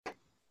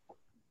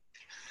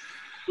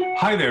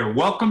Hi there.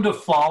 Welcome to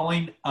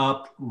Falling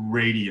Up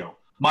Radio.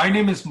 My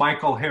name is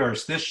Michael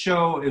Harris. This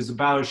show is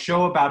a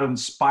show about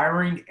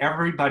inspiring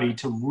everybody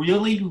to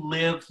really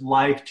live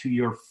life to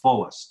your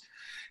fullest.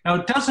 Now,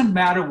 it doesn't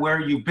matter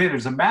where you've been.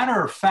 As a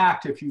matter of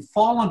fact, if you've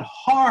fallen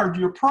hard,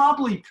 you're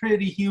probably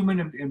pretty human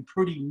and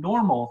pretty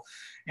normal.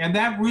 And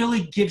that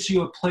really gives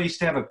you a place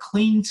to have a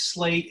clean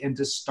slate and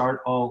to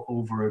start all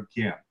over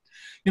again.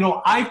 You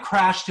know, I've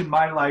crashed in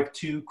my life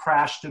too,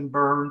 crashed and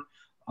burned.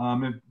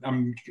 I'm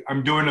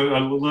doing a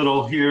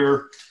little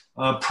here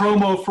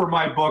promo for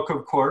my book,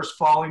 of course,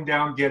 Falling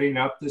Down, Getting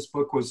Up. This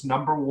book was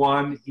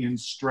 #1 in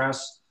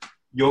stress,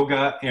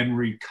 yoga, and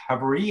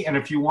recovery. And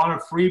if you want a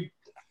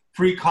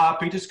free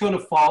copy, just go to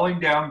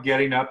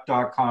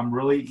fallingdowngettingup.com.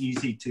 Really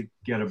easy to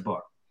get a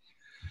book.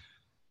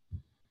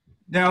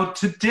 Now,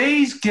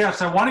 today's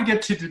guest, I want to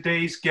get to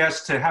today's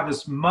guest to have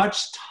as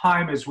much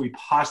time as we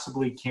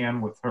possibly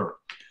can with her.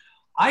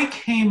 I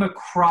came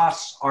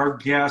across our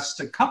guest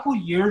a couple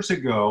years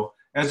ago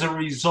as a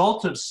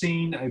result of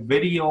seeing a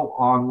video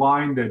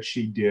online that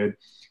she did,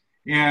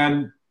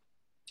 and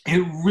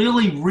it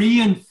really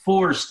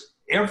reinforced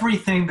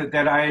everything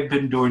that I had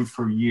been doing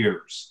for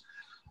years.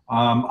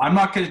 I'm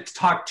not going to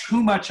talk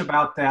too much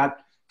about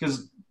that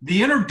because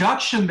the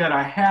introduction that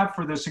I have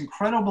for this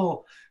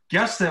incredible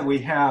guest that we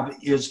have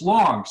is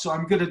long. So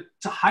I'm going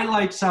to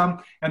highlight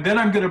some, and then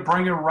I'm going to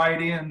bring her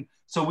right in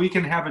so we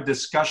can have a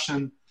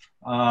discussion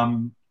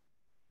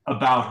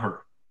about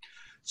her.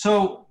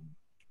 So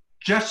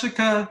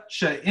Jessica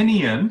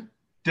Shainian,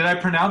 did I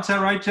pronounce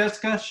that right,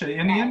 Jessica?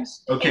 Shainian?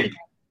 Yes. Okay.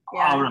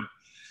 Yeah. All right.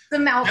 It's a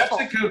mouthful.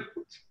 Jessica,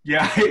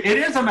 yeah, it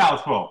is a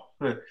mouthful.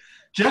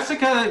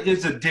 Jessica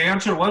is a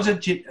dancer, was a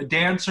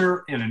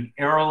dancer in an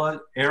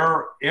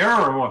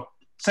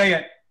say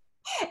it.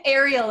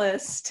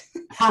 Aerialist.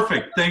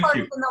 Perfect, thank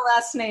you. In the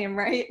last name,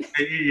 right?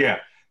 Yeah.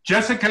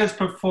 Jessica has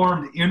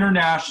performed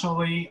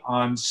internationally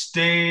on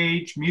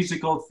stage,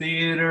 musical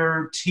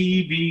theater,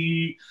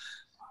 TV,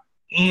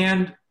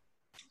 and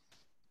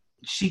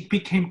she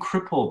became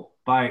crippled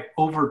by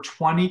over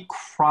 20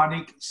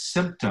 chronic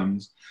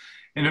symptoms.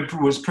 And it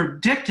was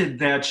predicted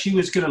that she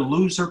was going to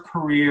lose her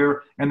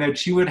career and that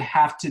she would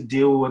have to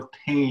deal with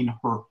pain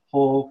her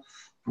whole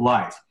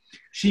life.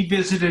 She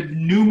visited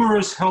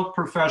numerous health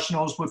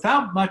professionals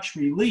without much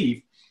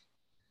relief.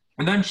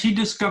 And then she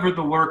discovered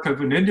the work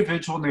of an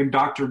individual named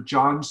Dr.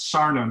 John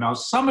Sarno. Now,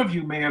 some of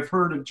you may have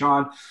heard of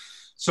John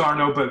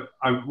Sarno, but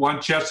I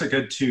want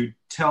Jessica to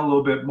tell a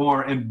little bit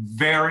more. And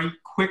very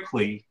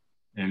quickly,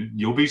 and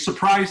you'll be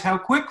surprised how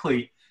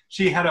quickly,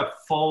 she had a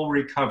full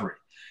recovery.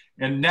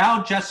 And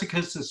now Jessica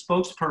is the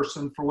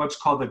spokesperson for what's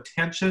called the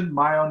Tension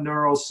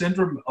Myoneural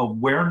Syndrome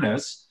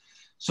Awareness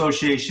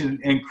Association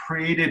and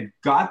created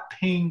Got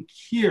Pain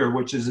Cure,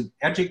 which is an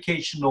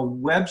educational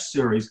web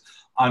series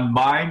on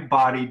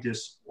mind-body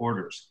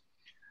disorders.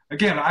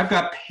 Again, I've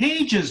got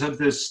pages of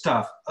this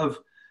stuff, of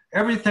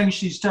everything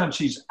she's done.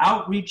 She's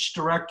outreach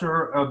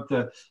director of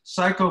the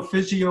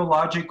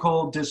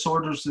Psychophysiological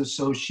Disorders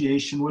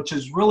Association, which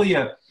is really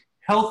a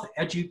health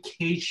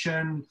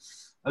education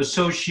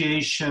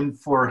association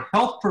for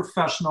health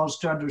professionals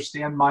to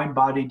understand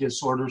mind-body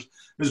disorders,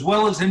 as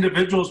well as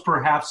individuals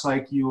perhaps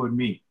like you and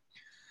me.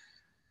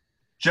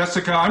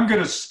 Jessica, I'm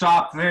going to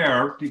stop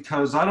there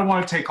because I don't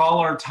want to take all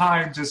our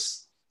time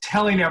just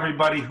telling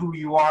everybody who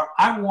you are.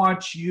 I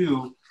want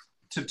you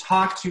to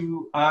talk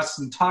to us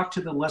and talk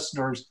to the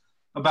listeners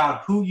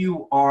about who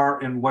you are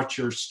and what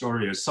your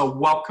story is. So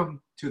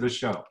welcome to the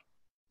show.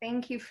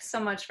 Thank you so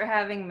much for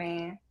having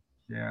me.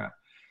 Yeah.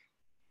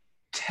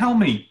 Tell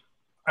me,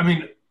 I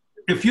mean,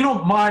 if you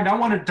don't mind, I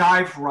want to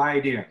dive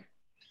right in.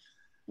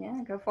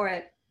 Yeah, go for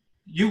it.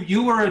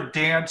 You were a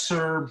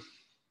dancer,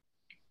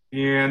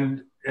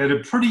 and at a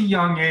pretty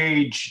young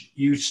age,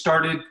 you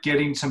started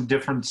getting some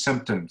different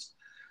symptoms.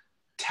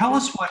 Tell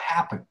us what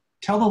happened.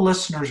 Tell the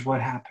listeners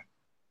what happened.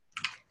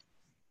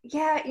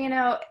 Yeah, you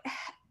know,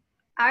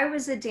 I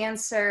was a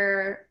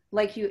dancer,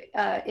 like you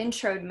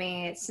introed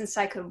me, since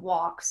I could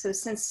walk. So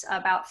since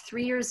about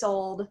 3 years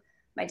old,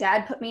 my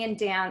dad put me in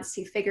dance.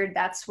 He figured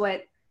that's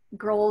what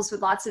girls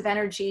with lots of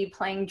energy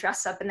playing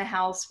dress up in the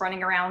house,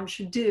 running around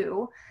should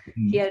do.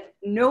 Mm-hmm. He had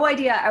no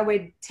idea I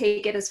would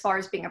take it as far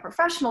as being a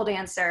professional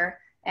dancer.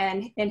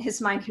 And in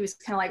his mind, he was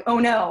kind of like, oh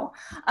no.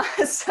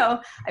 So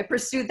I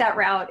pursued that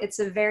route. It's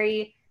a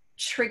very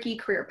tricky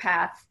career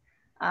path,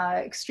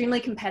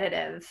 extremely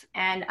competitive.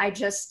 And I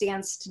just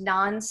danced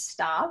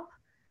nonstop.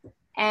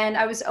 And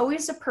I was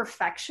always a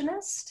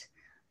perfectionist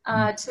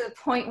to the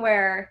point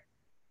where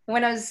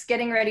when I was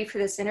getting ready for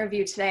this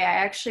interview today, I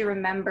actually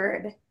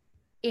remembered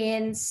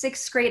in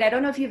 6th grade, I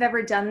don't know if you've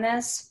ever done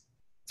this,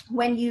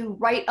 when you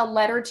write a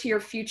letter to your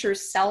future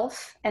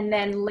self and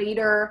then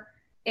later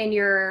in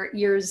your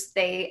years,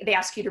 they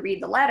ask you to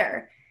read the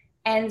letter.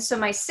 And so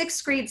my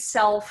 6th grade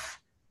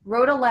self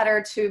wrote a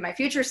letter to my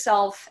future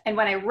self. And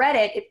when I read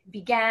it, it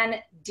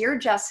began, "Dear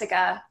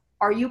Jessica,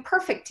 are you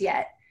perfect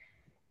yet?"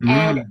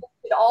 And it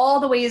did all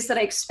the ways that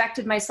I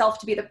expected myself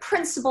to be the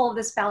principal of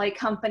this ballet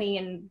company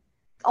and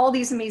all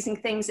these amazing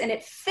things. And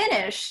it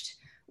finished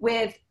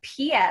with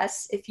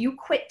PS, if you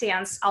quit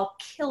dance, I'll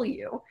kill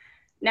you.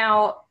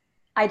 Now,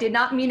 I did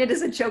not mean it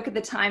as a joke at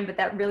the time, but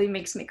that really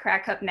makes me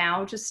crack up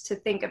now just to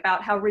think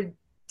about how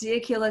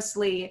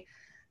ridiculously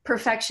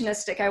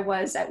perfectionistic I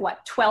was at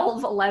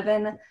 12,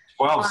 11.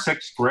 12,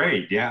 sixth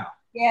grade, yeah.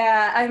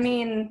 Yeah, I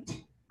mean,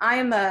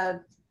 I'm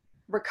a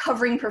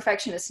recovering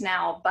perfectionist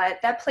now, but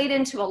that played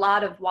into a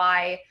lot of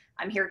why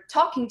I'm here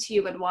talking to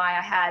you and why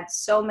I had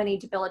so many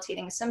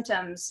debilitating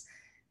symptoms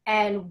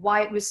and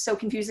why it was so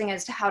confusing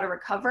as to how to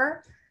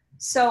recover.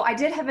 So I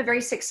did have a very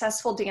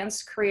successful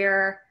dance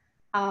career,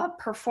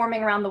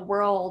 performing around the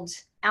world,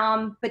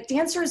 but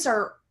dancers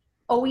are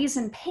always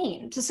in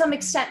pain. To some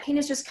extent, pain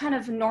is just kind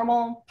of a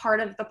normal part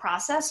of the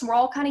process, and we're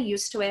all kind of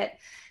used to it.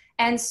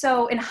 And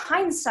so in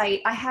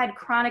hindsight, I had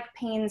chronic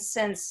pain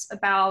since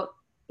about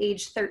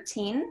age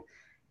 13,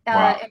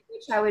 Wow. in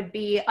which I would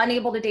be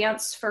unable to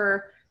dance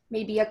for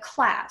maybe a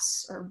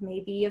class or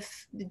maybe a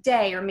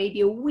day or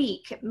maybe a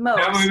week at most.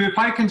 Now, if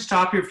I can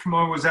stop you for a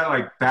moment, was that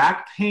like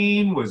back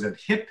pain? Was it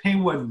hip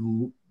pain? Was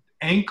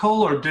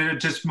ankle, or did it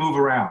just move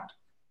around?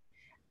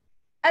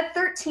 At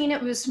 13,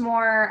 it was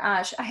more,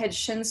 I had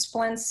shin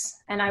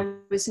splints and I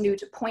was new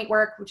to point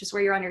work, which is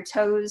where you're on your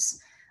toes.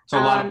 So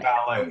a lot of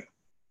ballet.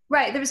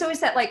 Right. There was always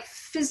that like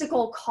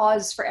physical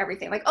cause for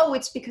everything. Like, oh,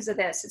 it's because of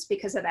this. It's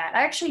because of that.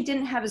 I actually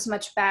didn't have as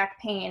much back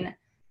pain,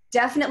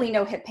 definitely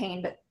no hip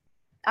pain, but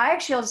I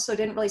actually also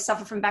didn't really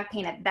suffer from back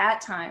pain at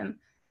that time,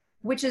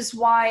 which is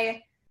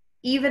why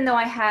even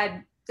though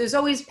there's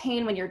always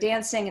pain when you're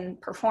dancing and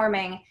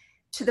performing,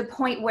 to the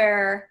point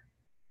where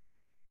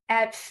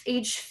at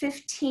age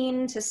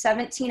 15 to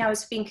 17, I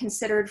was being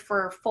considered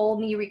for full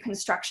knee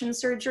reconstruction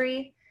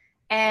surgery,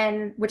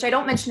 and which I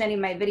don't mention in any of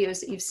my videos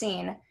that you've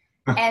seen.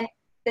 And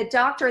the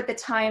doctor at the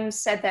time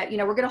said that,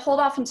 we're going to hold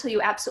off until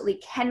you absolutely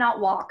cannot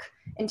walk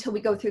until we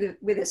go through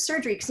with this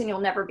surgery, because then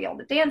you'll never be able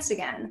to dance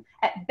again.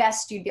 At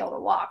best, you'd be able to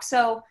walk.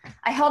 So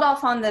I held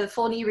off on the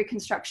full knee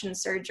reconstruction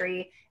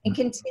surgery and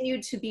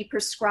continued to be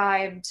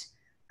prescribed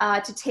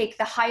to take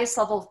the highest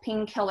level of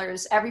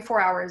painkillers every 4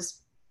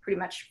 hours, pretty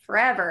much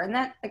forever. And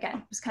that,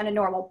 again, was kind of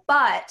normal.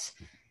 But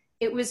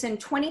it was in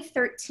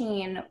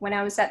 2013 when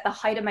I was at the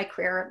height of my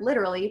career,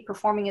 literally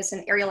performing as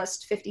an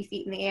aerialist 50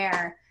 feet in the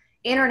air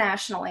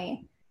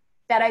internationally,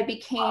 that I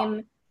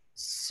became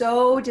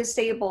so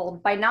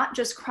disabled by not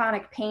just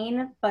chronic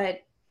pain, but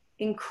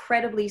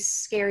incredibly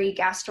scary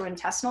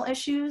gastrointestinal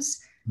issues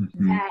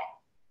that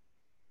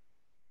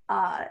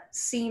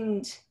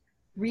seemed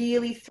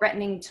really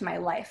threatening to my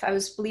life. I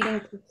was bleeding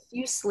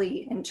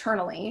profusely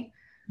internally,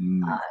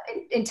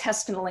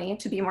 intestinally,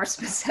 to be more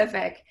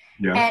specific.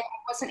 Yeah. And I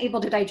wasn't able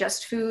to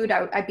digest food.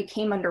 I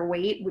became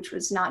underweight, which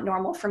was not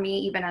normal for me,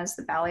 even as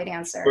the ballet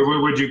dancer.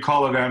 Would you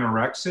call it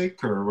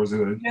anorexic, or was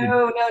it?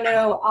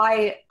 No.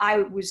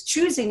 I was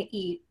choosing to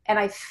eat, and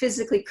I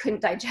physically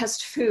couldn't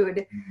digest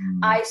food.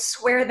 I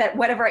swear that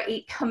whatever I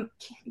ate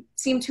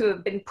seemed to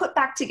have been put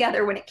back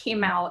together when it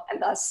came out, and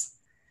thus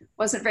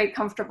wasn't very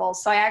comfortable.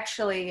 So I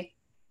actually,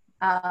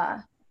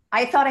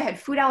 I thought I had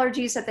food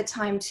allergies at the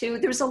time too.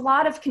 There was a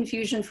lot of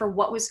confusion for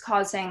what was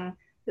causing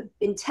the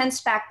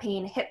intense back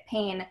pain, hip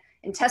pain,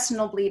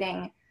 intestinal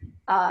bleeding,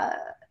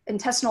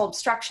 intestinal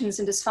obstructions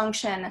and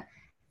dysfunction,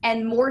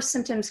 and more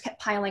symptoms kept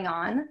piling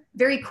on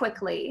very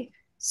quickly.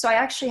 So I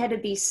actually had to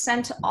be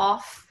sent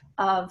off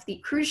of the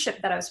cruise ship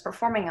that I was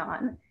performing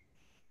on,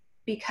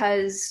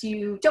 because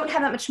you don't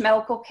have that much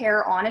medical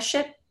care on a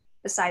ship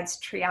besides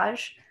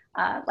triage,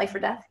 life or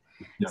death.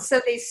 Yeah.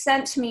 So they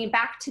sent me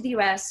back to the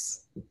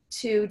US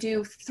to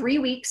do 3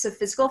 weeks of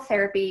physical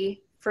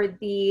therapy for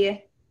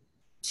the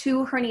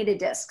 2 herniated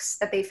discs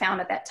that they found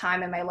at that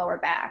time in my lower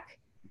back,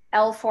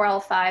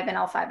 L4, L5, and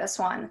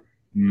L5S1.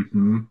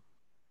 Mm-hmm.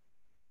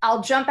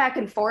 I'll jump back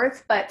and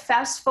forth, but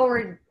fast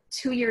forward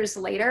 2 years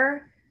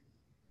later.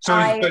 So,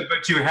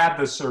 but you had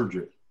the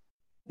surgery?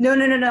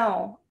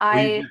 No.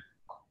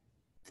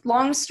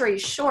 Long story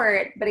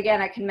short, but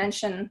again, I can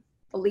mention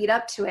the lead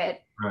up to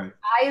it. Right.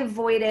 I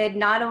avoided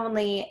not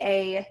only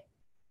a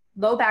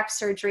low back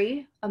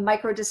surgery, a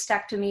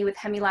microdiscectomy with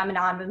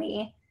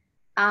hemilaminotomy,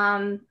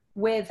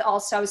 with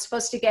also, I was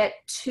supposed to get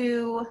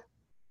 2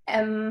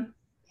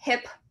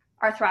 hip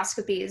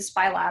arthroscopies,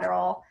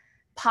 bilateral,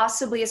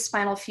 possibly a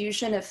spinal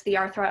fusion if the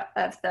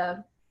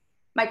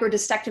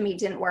microdiscectomy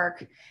didn't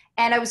work.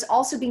 And I was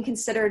also being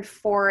considered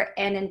for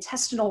an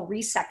intestinal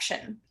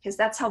resection, because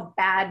that's how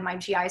bad my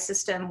GI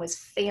system was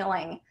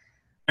failing.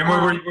 And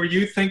were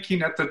you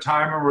thinking at the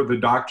time, or were the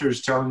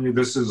doctors telling you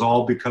this is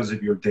all because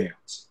of your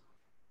dance?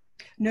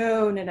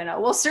 No.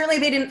 Well, certainly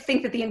they didn't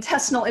think that the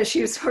intestinal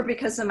issues were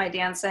because of my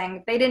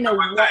dancing. They didn't know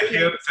what the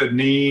hip, the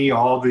knee,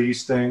 all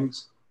these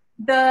things.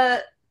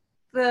 The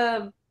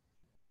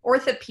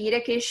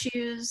orthopedic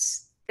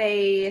issues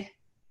they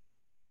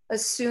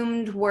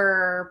assumed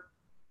were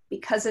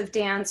because of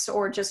dance,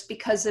 or just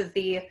because of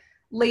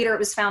later it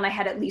was found I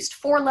had at least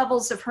 4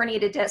 levels of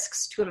herniated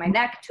discs, 2 in my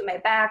neck, 2 in my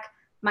back.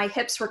 My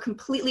hips were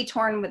completely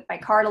torn with my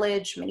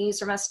cartilage, my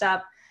knees are messed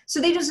up.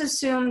 So they just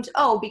assumed,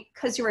 oh,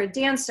 because you were a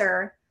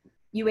dancer,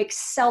 you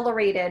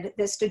accelerated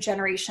this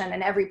degeneration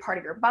in every part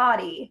of your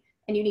body,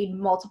 and you need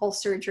multiple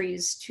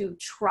surgeries to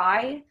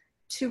try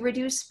to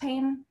reduce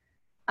pain.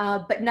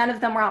 But none of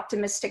them were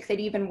optimistic that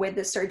even with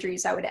the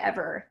surgeries, I would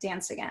ever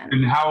dance again.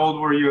 And how old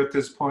were you at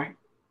this point?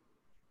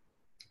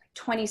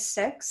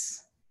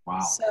 26. Wow.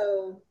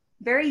 So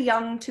very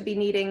young to be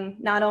needing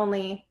not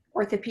only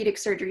orthopedic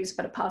surgeries,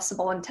 but a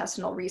possible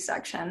intestinal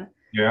resection.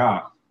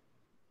 Yeah.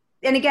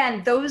 And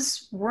again,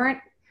 those weren't,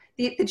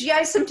 the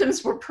GI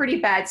symptoms were pretty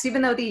bad. So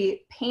even though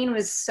the pain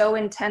was so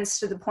intense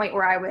to the point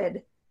where I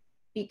would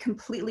be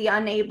completely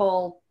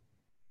unable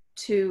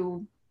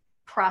to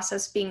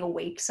process being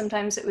awake,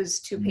 sometimes it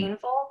was too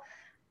painful,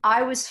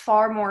 I was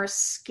far more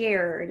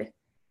scared,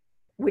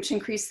 which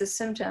increased the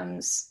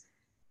symptoms,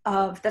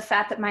 of the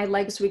fact that my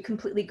legs would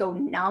completely go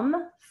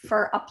numb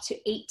for up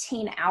to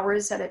 18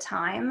 hours at a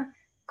time,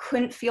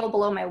 couldn't feel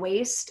below my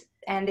waist,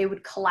 and they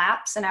would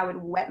collapse and I would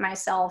wet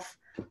myself.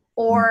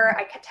 Or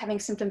I kept having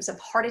symptoms of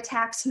heart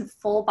attacks and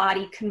full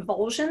body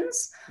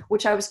convulsions,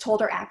 which I was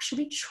told are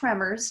actually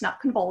tremors, not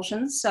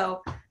convulsions.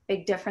 So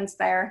big difference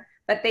there.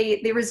 But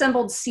they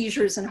resembled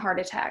seizures and heart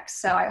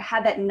attacks. So I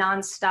had that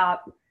nonstop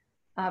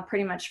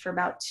pretty much for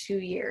about 2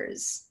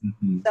 years.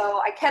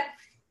 So I kept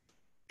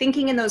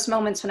thinking in those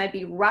moments when I'd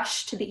be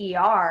rushed to the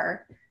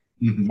ER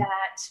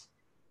that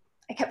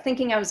I kept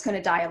thinking I was going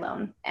to die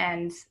alone.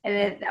 And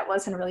that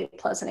wasn't a really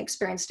pleasant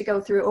experience to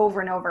go through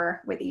over and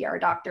over with ER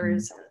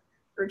doctors and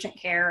urgent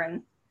care,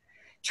 and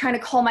trying to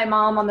call my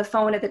mom on the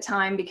phone at the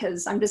time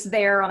because I'm just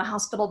there on a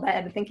hospital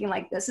bed thinking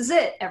like, this is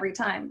it every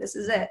time. This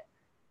is it.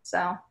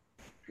 So,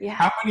 yeah.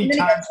 How many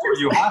times were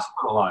you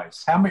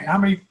hospitalized? How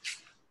many?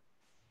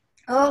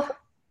 Oh,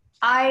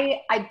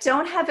 I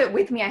don't have it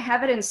with me. I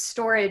have it in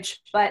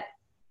storage, but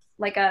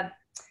like a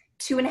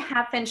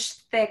 2.5-inch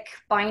thick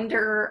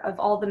binder of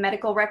all the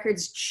medical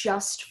records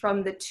just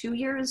from the 2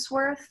 years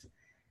worth.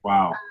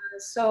 Wow.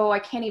 So I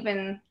can't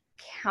even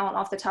count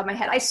off the top of my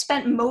head. I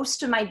spent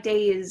most of my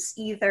days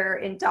either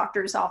in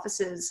doctors'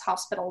 offices,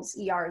 hospitals,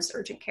 ERs,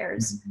 urgent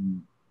cares,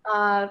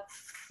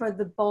 for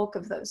the bulk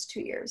of those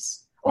 2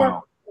 years.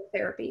 Or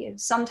therapy,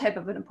 some type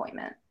of an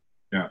appointment.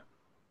 Yeah.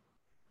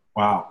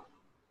 Wow.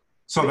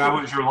 So that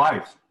was your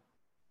life.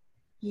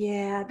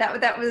 Yeah,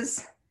 that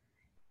was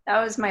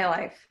my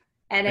life.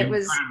 And it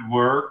was, couldn't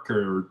work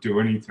or do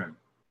anything.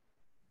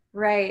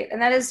 Right.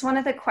 And that is one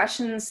of the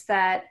questions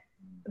that,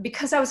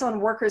 because I was on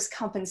workers'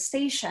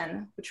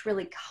 compensation, which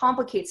really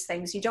complicates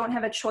things, you don't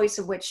have a choice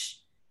of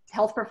which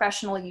health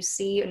professional you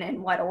see and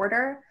in what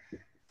order.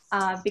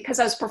 Because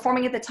I was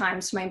performing at the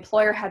time, so my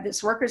employer had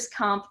this workers'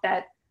 comp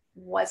that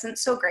wasn't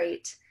so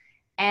great.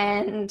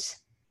 And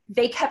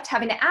they kept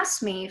having to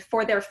ask me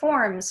for their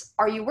forms,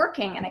 are you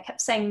working? And I kept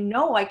saying,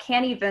 no, I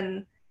can't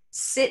even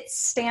sit,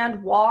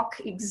 stand, walk,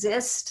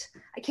 exist.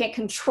 I can't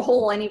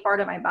control any part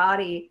of my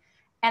body.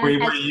 And were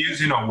you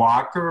using a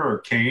walker or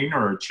a cane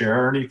or a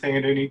chair or anything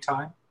at any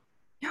time?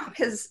 No,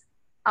 because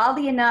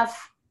oddly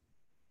enough,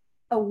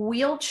 a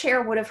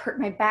wheelchair would have hurt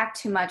my back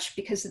too much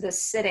because of the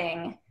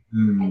sitting.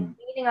 And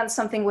leaning on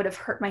something would have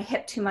hurt my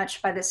hip too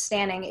much by the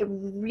standing. It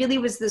really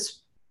was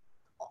this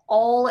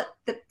all at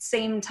the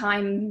same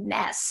time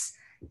mess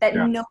that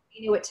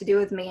nobody knew what to do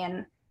with me.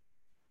 And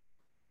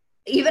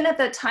even at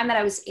the time that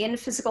I was in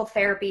physical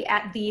therapy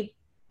at the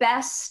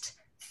best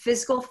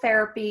physical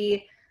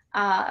therapy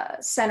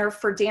center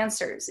for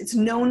dancers, it's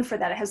known for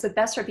that. It has the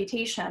best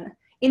reputation.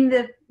 In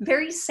the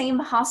very same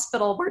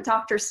hospital where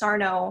Dr.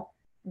 Sarno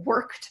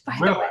worked, by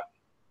the way,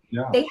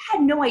 they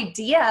had no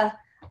idea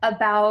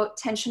about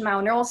tension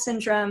myoneural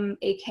syndrome,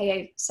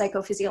 aka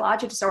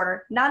psychophysiologic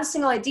disorder, not a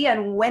single idea.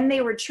 And when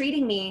they were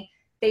treating me,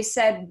 they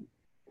said,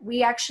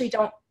 we actually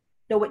don't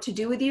know what to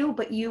do with you,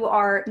 but you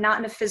are not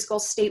in a physical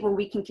state where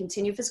we can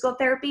continue physical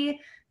therapy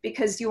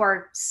because you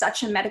are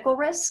such a medical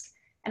risk.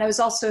 And I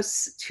was also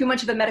too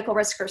much of a medical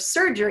risk for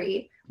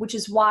surgery, which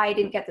is why I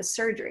didn't get the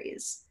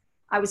surgeries.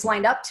 I was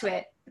lined up to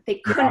it, but they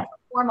couldn't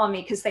perform on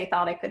me because they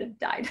thought I could have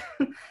died.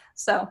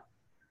 So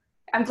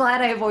I'm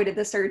glad I avoided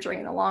the surgery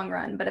in the long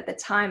run, but at the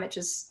time it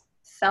just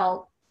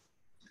felt,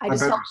 I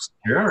just felt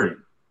scary.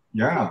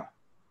 Yeah.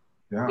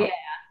 And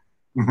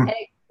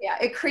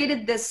it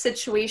created this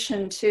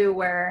situation too,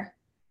 where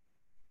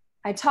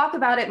I talk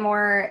about it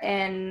more.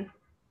 And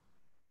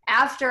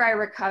after I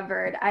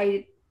recovered,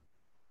 I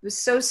was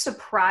so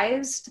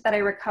surprised that I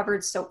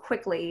recovered so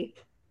quickly.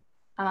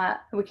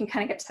 We can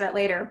kind of get to that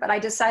later, but I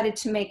decided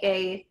to make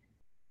a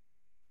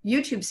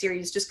YouTube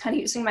series, just kind of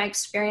using my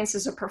experience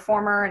as a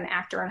performer and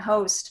actor and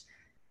host,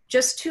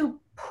 just to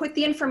put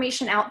the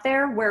information out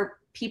there where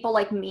people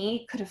like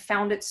me could have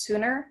found it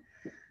sooner.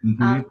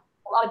 A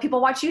lot of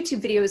people watch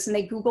YouTube videos and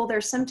they Google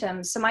their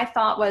symptoms. So my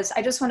thought was,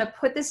 I just want to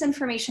put this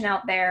information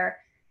out there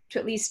to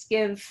at least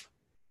give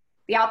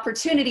the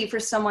opportunity for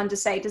someone to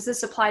say, does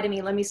this apply to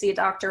me? Let me see a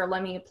doctor, or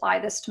let me apply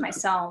this to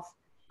myself.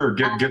 Or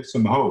get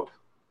some hope.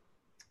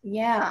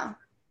 Yeah.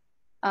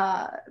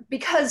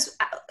 Because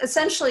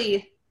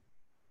essentially,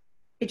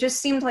 it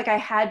just seemed like I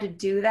had to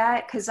do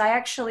that, because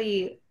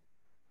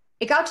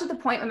it got to the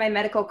point with my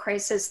medical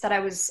crisis that I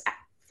was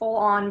full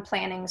on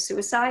planning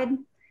suicide.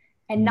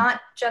 And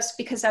not just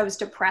because I was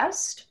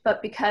depressed,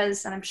 but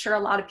because, and I'm sure a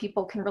lot of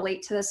people can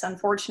relate to this,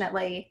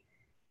 unfortunately,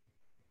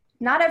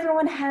 not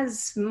everyone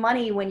has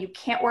money when you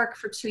can't work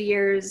for 2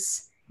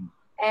 years.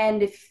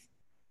 And if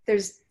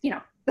there's,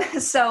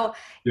 so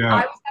Yeah.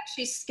 I was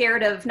actually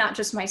scared of not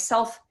just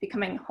myself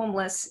becoming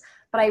homeless,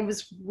 but I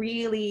was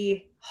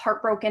really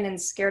heartbroken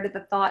and scared at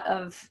the thought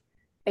of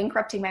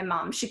bankrupting my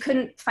mom. She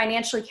couldn't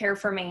financially care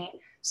for me.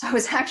 So I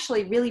was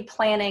actually really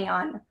planning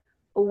on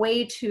a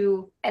way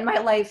to end my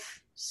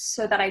life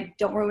so that I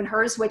don't ruin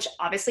hers, which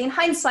obviously in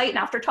hindsight and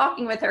after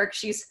talking with her,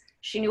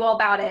 she knew all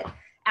about it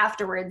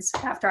afterwards,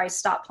 after I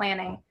stopped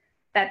planning,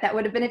 that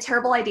would have been a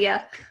terrible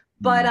idea.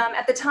 But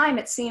at the time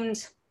it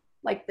seemed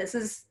like this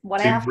is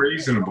what I have to do.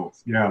 Reasonable.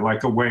 Yeah,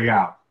 like a way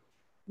out.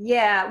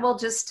 Yeah, well,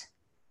 just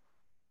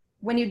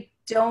when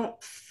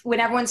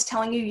everyone's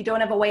telling you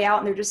don't have a way out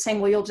and they're just saying,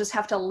 well, you'll just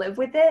have to live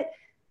with it.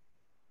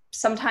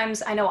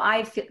 Sometimes I know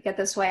get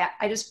this way.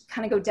 I just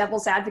kind of go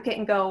devil's advocate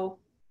and go,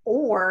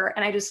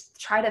 and I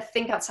just try to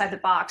think outside the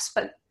box,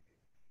 but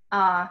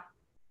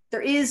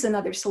there is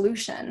another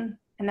solution.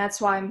 And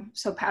that's why I'm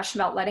so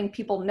passionate about letting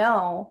people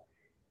know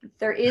that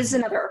there is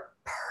another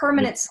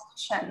permanent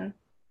solution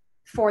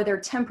for their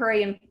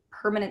temporary and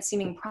permanent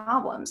seeming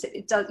problems.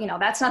 It does,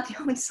 that's not the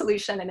only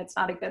solution, and it's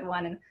not a good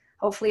one. And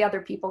hopefully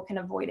other people can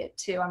avoid it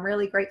too. I'm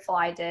really grateful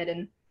I did.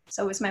 And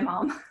so is my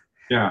mom.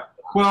 Yeah.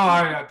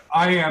 Well,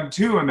 I am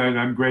too. And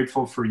I'm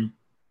grateful for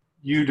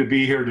you to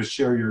be here to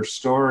share your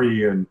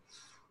story. And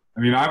I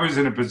mean, I was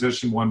in a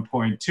position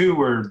 1.2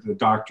 where the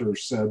doctor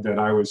said that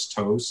I was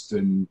toast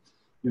and,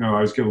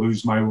 I was going to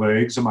lose my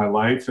legs and my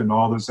life and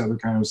all this other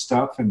kind of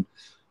stuff. And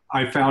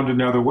I found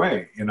another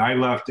way. And I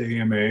left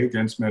AMA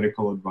Against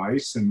Medical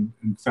Advice and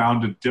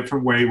found a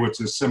different way, which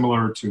is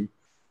similar to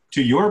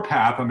your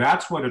path. And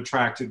that's what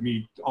attracted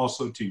me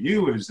also to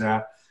you, is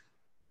that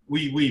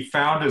we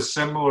found a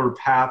similar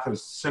path, a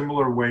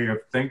similar way of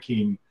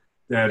thinking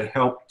that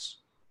helped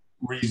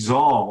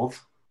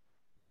resolve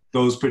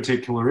those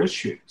particular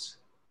issues.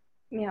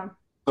 Yeah.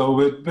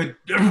 So, but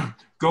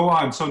go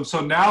on.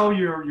 So now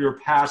you're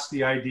past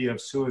the idea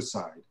of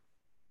suicide.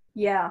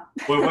 Yeah.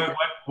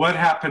 What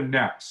happened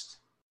next?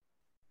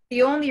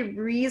 The only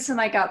reason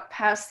I got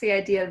past the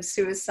idea of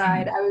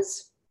suicide, I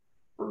was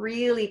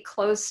really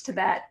close to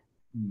that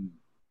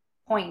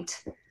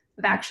point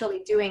of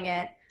actually doing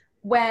it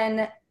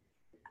when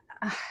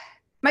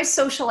my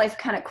social life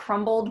kind of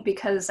crumbled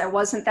because I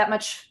wasn't that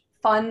much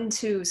fun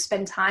to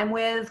spend time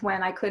with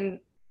when I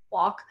couldn't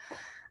walk.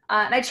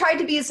 And I tried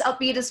to be as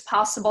upbeat as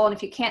possible. And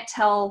if you can't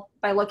tell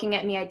by looking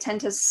at me, I tend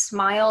to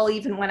smile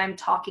even when I'm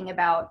talking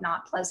about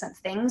not pleasant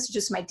things,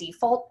 just my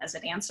default as a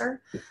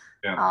dancer.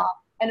 Yeah.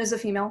 And as a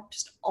female,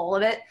 just all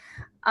of it.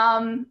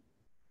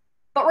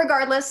 But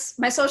regardless,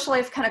 my social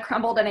life kind of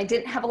crumbled and I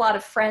didn't have a lot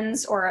of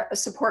friends or a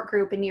support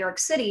group in New York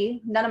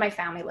City. None of my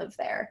family lived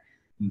there.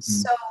 Mm-hmm.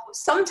 So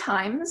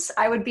sometimes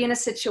I would be in a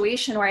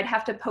situation where I'd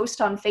have to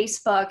post on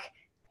Facebook,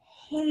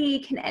 hey,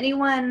 can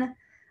anyone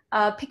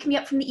pick me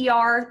up from the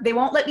ER? They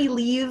won't let me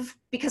leave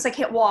because I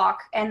can't walk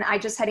and I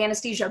just had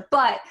anesthesia.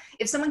 But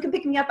if someone can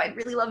pick me up, I'd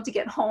really love to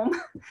get home.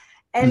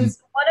 And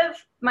one of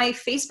my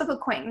Facebook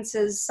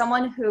acquaintances,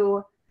 someone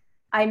who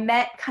I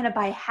met kind of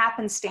by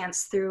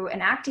happenstance through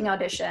an acting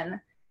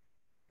audition,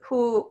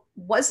 who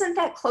wasn't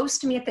that close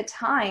to me at the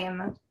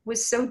time,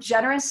 was so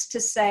generous to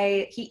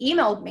say, he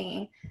emailed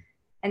me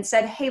and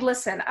said, hey,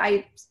 listen,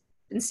 I've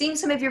been seeing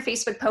some of your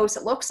Facebook posts.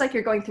 It looks like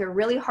you're going through a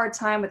really hard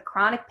time with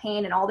chronic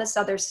pain and all this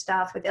other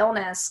stuff with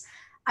illness.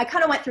 I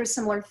kind of went through a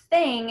similar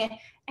thing.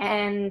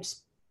 And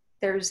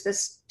there's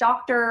this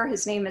doctor,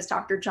 his name is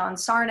Dr. John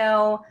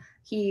Sarno.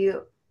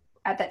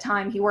 At that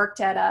time, he worked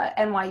at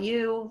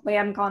NYU,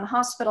 Langone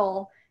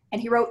Hospital,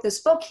 and he wrote this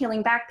book,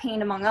 Healing Back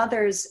Pain, among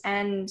others.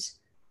 And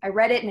I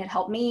read it and it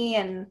helped me,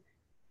 and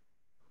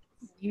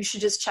you should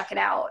just check it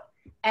out.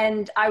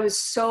 And I was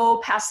so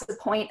past the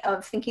point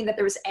of thinking that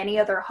there was any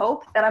other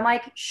hope that I'm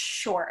like,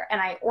 sure. And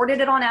I ordered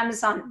it on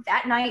Amazon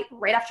that night,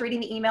 right after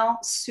reading the email.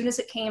 As soon as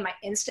it came, I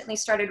instantly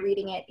started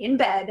reading it in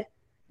bed.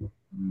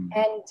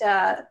 And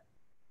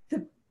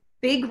the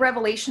big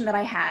revelation that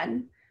I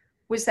had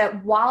was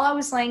that while I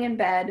was laying in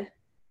bed,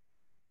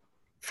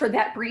 for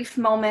that brief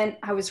moment,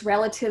 I was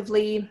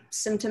relatively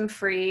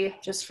symptom-free,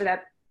 just for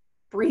that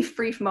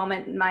brief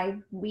moment in my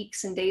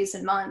weeks and days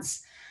and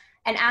months.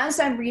 And as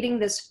I'm reading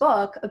this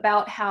book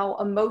about how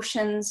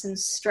emotions and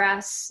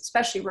stress,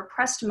 especially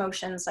repressed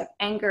emotions like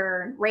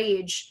anger and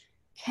rage,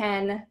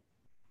 can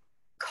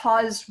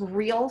cause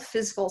real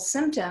physical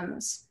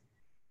symptoms,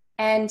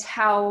 and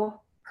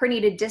how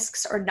herniated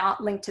discs are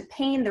not linked to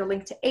pain, they're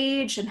linked to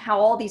age, and how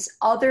all these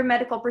other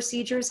medical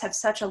procedures have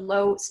such a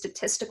low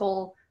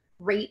statistical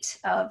rate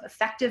of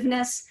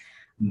effectiveness.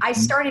 I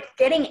started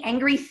getting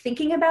angry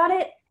thinking about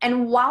it.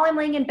 And while I'm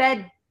laying in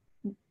bed,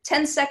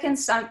 10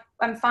 seconds,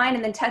 I'm fine.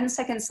 And then 10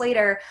 seconds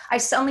later, I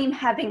suddenly am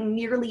having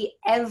nearly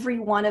every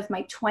one of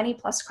my 20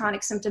 plus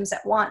chronic symptoms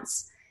at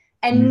once.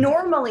 And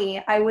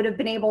normally I would have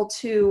been able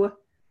to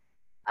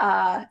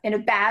in a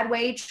bad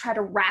way, try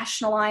to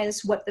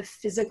rationalize what the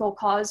physical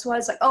cause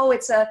was. Like, oh,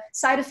 it's a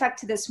side effect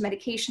to this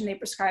medication they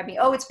prescribed me.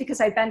 Oh, it's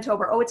because I bent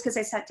over. Oh, it's because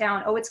I sat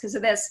down. Oh, it's because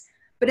of this.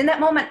 But in that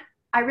moment,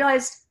 I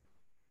realized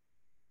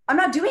I'm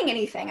not doing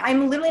anything.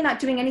 I'm literally not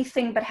doing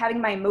anything but having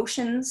my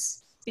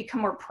emotions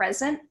become more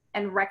present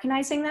and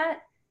recognizing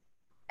that.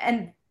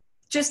 And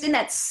just in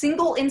that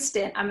single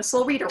instant, I'm a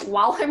slow reader,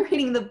 while I'm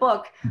reading the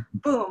book,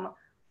 boom,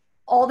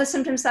 all the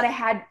symptoms that I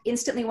had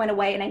instantly went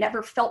away, and I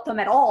never felt them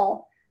at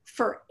all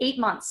for 8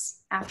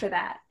 months after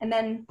that. And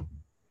then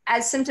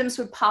as symptoms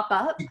would pop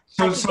up.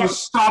 So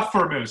stop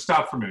for a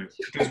minute,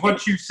 because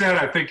what you said,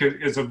 I think,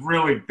 is a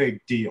really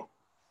big deal.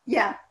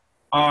 Yeah.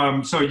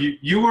 So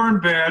you were in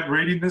bed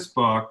reading this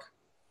book,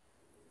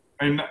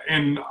 and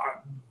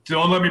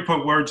don't let me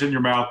put words in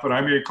your mouth, but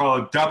I'm going to call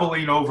it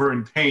doubling over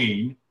in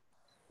pain.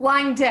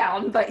 Lying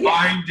down, but yeah.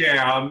 Lying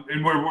down.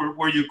 And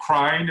were you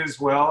crying as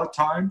well at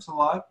times a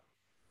lot?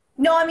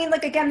 No, I mean,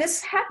 like, again,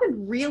 this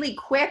happened really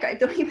quick. I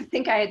don't even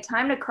think I had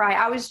time to cry.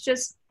 I was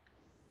just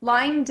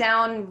lying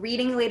down,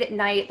 reading late at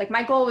night. Like,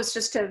 my goal was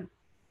just to,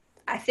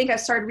 I think I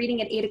started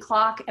reading at 8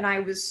 o'clock, and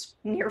I was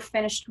near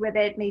finished with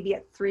it maybe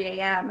at 3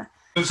 a.m.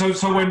 So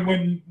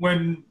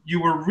when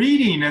you were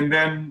reading and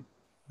then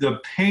the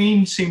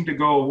pain seemed to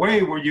go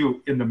away, were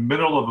you in the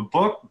middle of a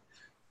book?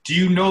 Do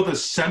you know the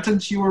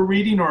sentence you were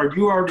reading, or had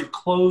you already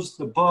closed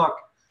the book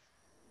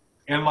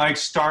and like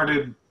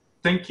started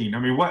thinking? I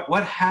mean,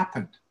 what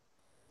happened?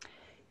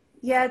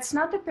 Yeah, it's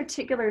not the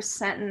particular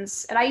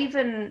sentence. And I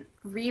even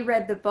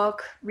reread the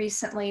book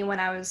recently when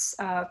I was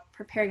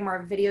preparing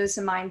more videos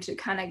of mine to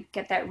kind of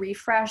get that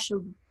refresh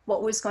of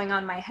what was going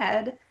on in my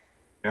head.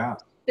 Yeah.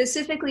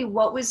 Specifically,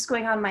 what was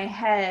going on in my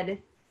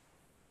head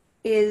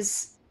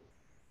is,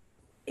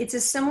 it's a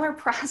similar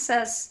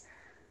process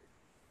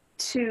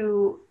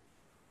to,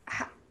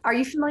 are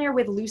you familiar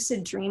with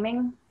lucid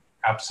dreaming?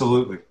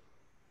 Absolutely.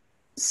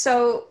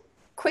 So,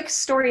 quick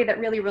story that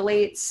really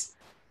relates.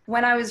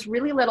 When I was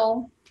really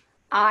little,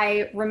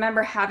 I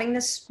remember having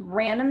this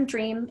random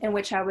dream in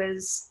which I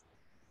was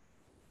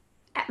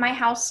at my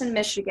house in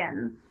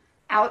Michigan,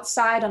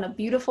 outside on a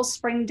beautiful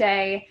spring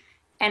day,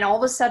 and all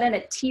of a sudden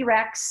a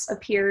T-Rex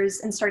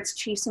appears and starts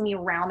chasing me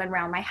around and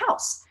around my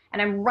house.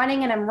 And I'm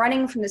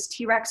running from this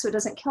T-Rex so it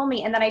doesn't kill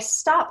me. And then I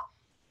stop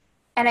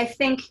and I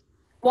think,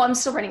 well, I'm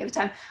still running at the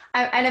time.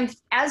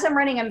 As I'm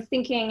running, I'm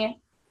thinking,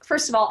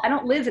 first of all, I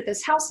don't live at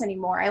this house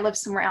anymore. I live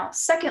somewhere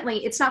else.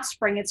 Secondly, it's not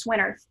spring, it's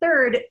winter.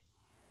 Third,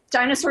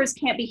 dinosaurs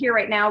can't be here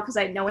right now because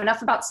I know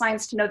enough about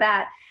science to know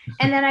that.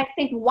 And then I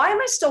think, why am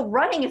I still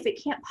running if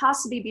it can't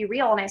possibly be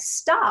real? And I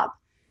stop.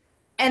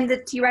 And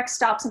the T-Rex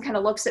stops and kind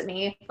of looks at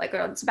me like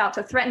it's about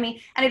to threaten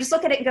me. And I just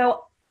look at it and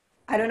go,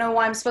 I don't know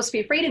why I'm supposed to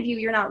be afraid of you.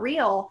 You're not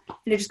real.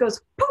 And it just goes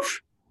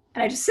poof.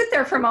 And I just sit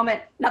there for a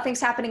moment.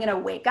 Nothing's happening, and I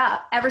wake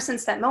up. Ever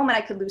since that moment,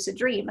 I could lucid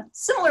dream.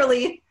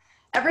 Similarly,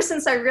 ever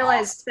since I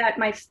realized that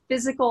my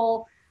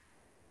physical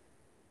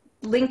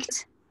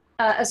linked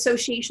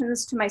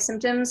associations to my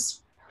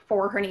symptoms,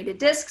 4 herniated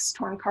discs,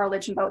 torn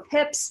cartilage in both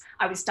hips.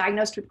 I was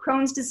diagnosed with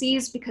Crohn's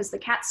disease because the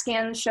CAT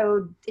scan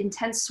showed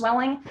intense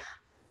swelling.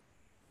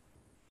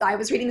 I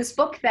was reading this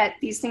book that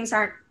these things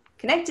aren't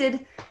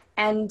connected,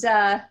 and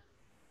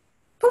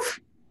poof,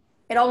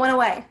 it all went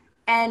away.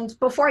 And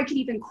before I could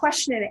even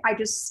question it, I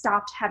just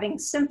stopped having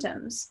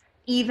symptoms,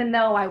 even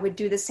though I would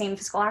do the same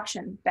physical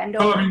action, bend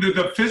over. Well, I mean,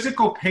 the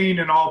physical pain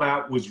and all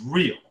that was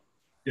real.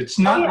 It's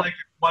not like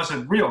it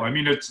wasn't real. I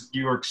mean,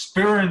 you're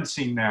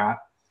experiencing that,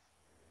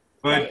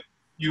 but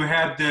you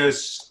had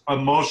this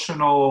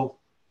emotional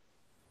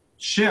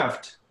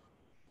shift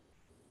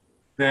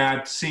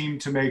that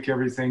seemed to make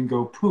everything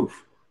go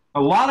poof.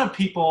 A lot of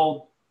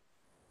people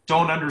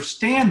don't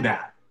understand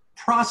that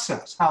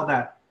process, how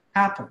that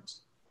happens.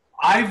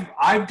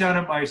 I've done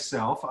it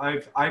myself.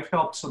 I've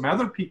helped some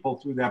other people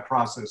through that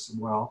process as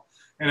well,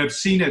 and have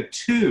seen it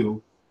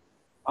too.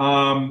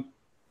 To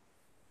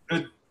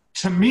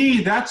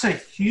me, that's a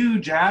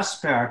huge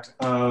aspect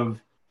of,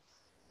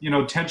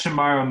 tension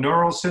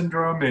myoneural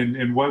syndrome,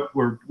 and what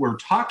we're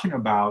talking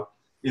about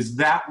is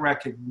that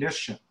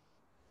recognition.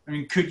 I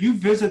mean, could you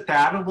visit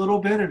that a little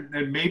bit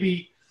and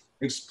maybe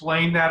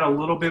explain that a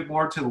little bit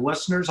more to the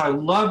listeners? I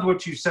loved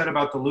what you said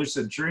about the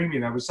lucid dreaming.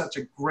 That was such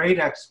a great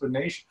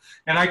explanation.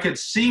 And I could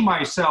see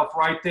myself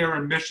right there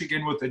in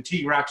Michigan with the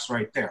T-Rex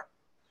right there.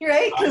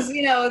 Right? Because,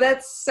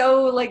 that's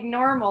so like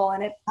normal,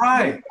 and it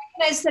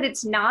recognize that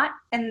it's not,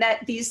 and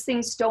that these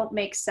things don't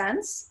make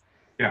sense.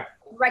 Yeah.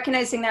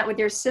 Recognizing that with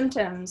your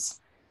symptoms,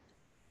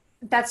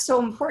 that's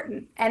so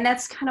important. And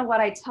that's kind of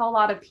what I tell a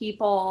lot of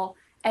people,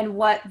 and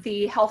what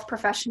the health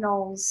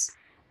professionals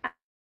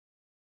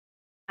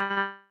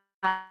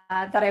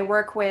that I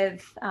work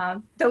with,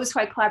 those who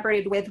I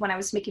collaborated with when I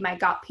was making my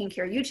Got Pain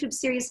Care YouTube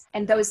series,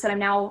 and those that I'm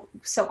now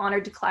so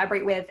honored to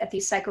collaborate with at the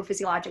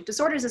Psychophysiologic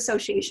Disorders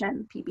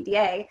Association,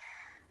 PPDA.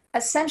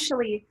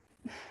 Essentially,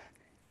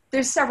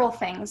 there's several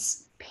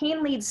things.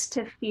 Pain leads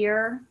to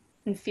fear,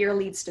 and fear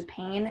leads to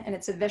pain, and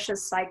it's a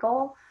vicious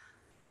cycle.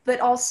 But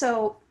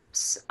also,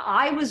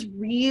 I was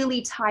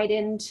really tied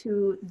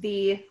into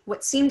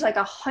what seemed like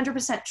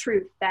 100%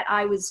 truth, that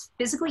I was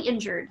physically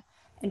injured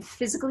and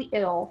physically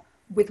ill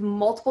with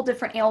multiple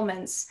different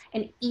ailments,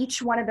 and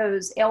each one of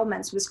those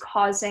ailments was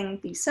causing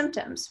these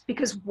symptoms,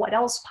 because what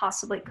else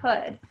possibly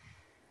could?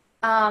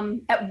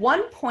 At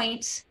one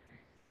point,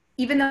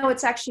 even though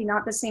it's actually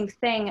not the same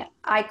thing,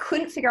 I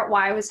couldn't figure out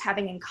why I was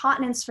having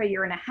incontinence for a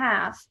year and a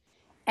half.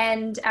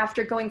 And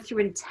after going through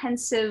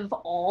intensive,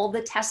 all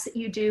the tests that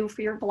you do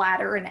for your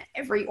bladder and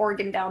every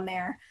organ down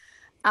there,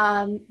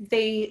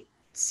 they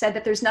said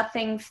that there's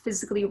nothing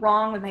physically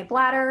wrong with my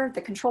bladder,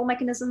 the control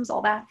mechanisms,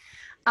 all that.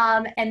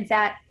 And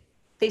that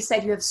they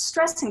said you have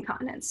stress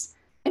incontinence.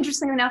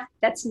 Interestingly enough,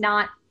 that's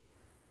not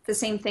the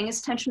same thing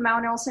as tension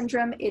myoneural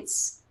syndrome.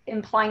 It's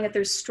implying that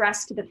there's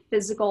stress to the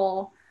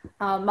physical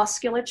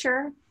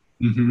musculature.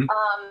 Mm-hmm.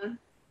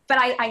 But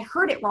I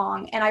heard it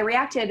wrong, and I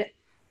reacted.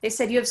 They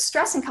said, you have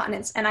stress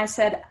incontinence. And I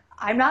said,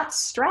 I'm not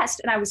stressed.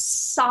 And I was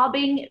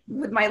sobbing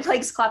with my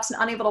legs collapsed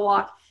and unable to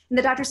walk. And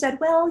the doctor said,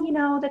 well, you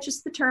know, that's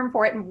just the term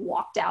for it, and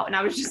walked out. And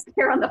I was just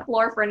there on the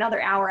floor for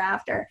another hour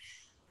after.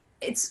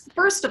 It's,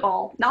 first of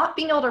all, not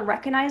being able to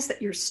recognize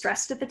that you're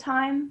stressed at the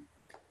time,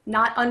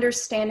 not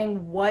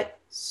understanding what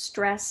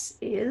stress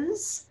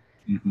is.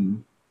 Mm-hmm.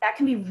 That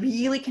can be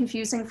really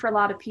confusing for a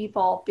lot of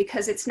people,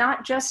 because it's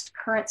not just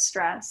current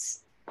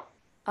stress.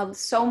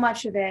 So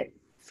much of it,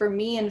 for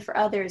me and for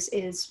others,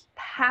 is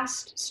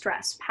past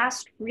stress,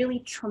 past really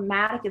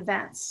traumatic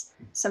events.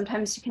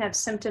 Sometimes you can have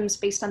symptoms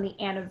based on the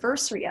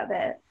anniversary of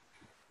it.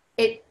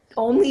 It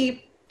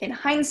only, in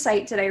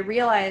hindsight, did I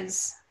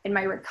realize in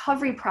my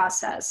recovery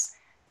process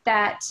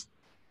that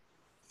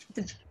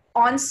the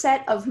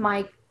onset of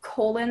my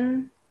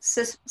colon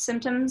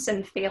symptoms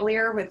and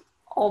failure, with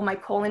all my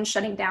colon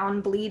shutting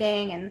down,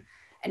 bleeding, and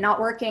not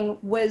working,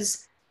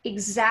 was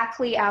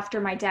exactly after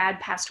my dad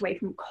passed away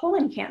from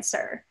colon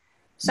cancer.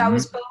 So I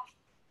was both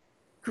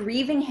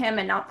grieving him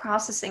and not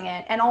processing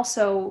it, and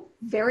also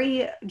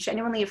very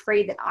genuinely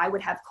afraid that I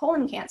would have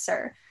colon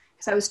cancer,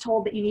 because I was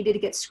told that you needed to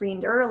get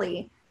screened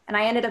early. And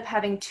I ended up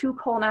having 2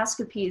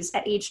 colonoscopies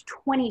at age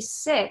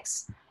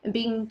 26 and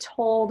being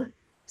told,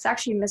 it's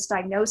actually a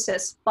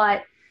misdiagnosis,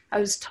 but I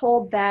was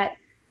told that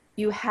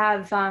you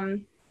have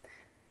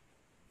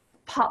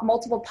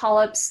multiple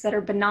polyps that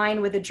are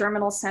benign with a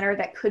germinal center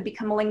that could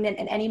become malignant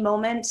at any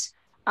moment.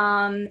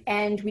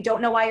 And we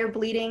don't know why you're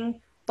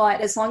bleeding,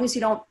 but as long as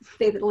you don't,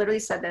 they literally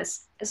said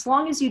this, as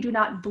long as you do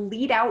not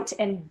bleed out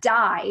and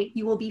die,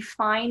 you will be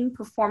fine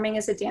performing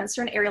as a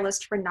dancer and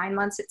aerialist for 9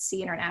 months at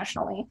sea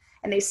internationally.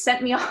 And they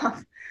sent me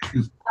off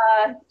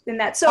in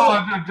that. So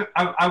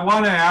I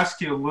want to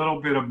ask you a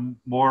little bit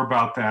more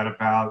about that,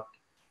 about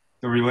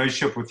the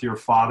relationship with your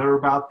father,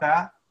 about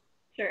that.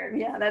 Sure.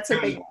 Yeah, that's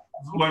a big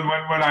one.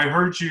 When I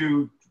heard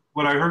you,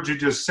 what I heard you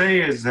just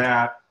say is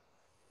that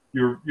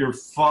your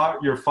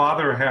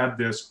father had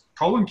this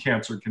colon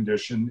cancer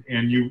condition,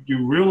 and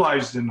you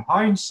realized in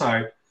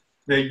hindsight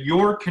that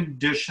your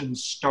condition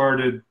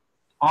started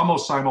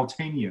almost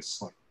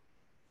simultaneously,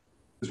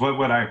 is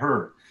what I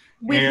heard.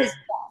 With his death.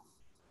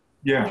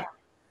 Yeah.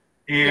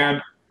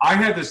 And I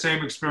had the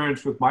same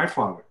experience with my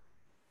father.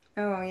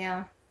 Oh,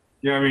 yeah.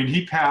 Yeah, I mean,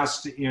 he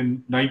passed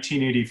in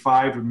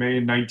 1985, in May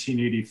of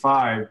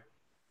 1985.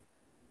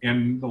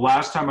 And the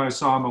last time I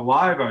saw him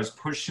alive, I was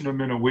pushing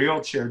him in a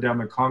wheelchair down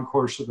the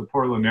concourse of the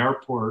Portland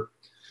airport.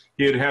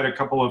 He had had a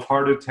couple of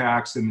heart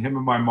attacks, and him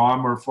and my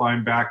mom were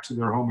flying back to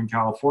their home in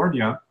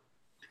California.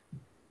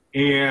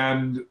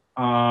 And,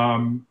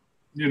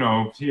 you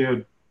know, he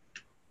had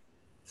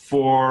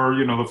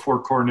the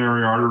 4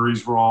 coronary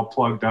arteries were all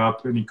plugged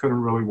up, and he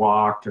couldn't really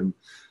walk. And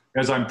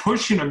as I'm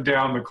pushing him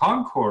down the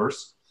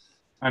concourse,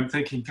 I'm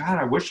thinking, God,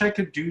 I wish I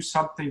could do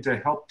something to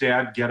help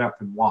Dad get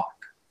up and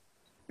walk.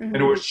 Mm-hmm.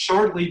 And it was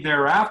shortly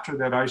thereafter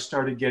that I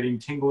started getting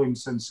tingling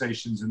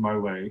sensations in my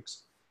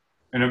legs,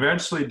 and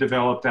eventually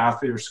developed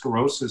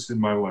atherosclerosis in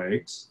my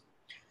legs.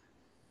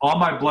 All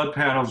my blood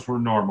panels were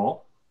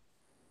normal.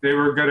 They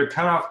were going to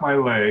cut off my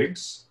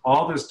legs,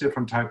 all this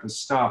different type of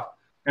stuff.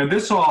 And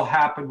this all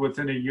happened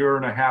within a year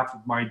and a half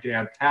of my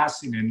dad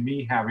passing and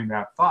me having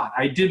that thought.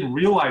 I didn't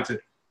realize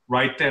it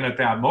right then at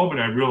that moment.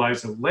 I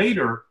realized it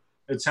later.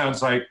 It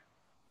sounds like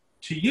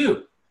to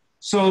you.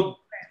 So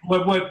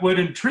what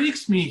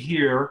intrigues me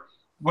here,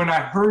 when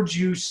I heard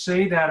you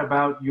say that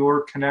about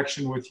your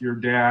connection with your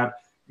dad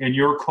and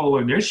your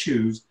colon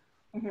issues,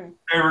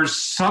 there was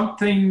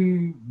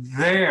something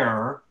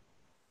there,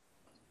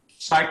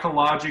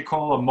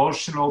 psychological,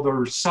 emotional,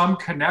 there's some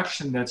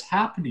connection that's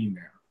happening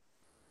there.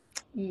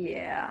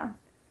 Yeah.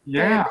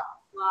 Yeah. There's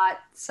a lot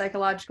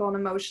psychological and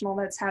emotional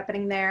that's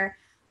happening there.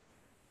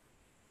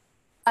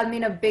 I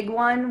mean, a big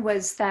one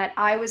was that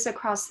I was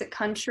across the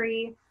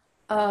country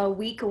a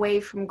week away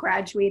from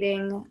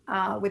graduating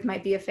with my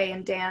BFA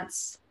in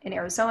dance in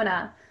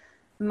Arizona.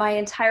 My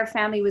entire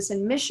family was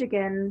in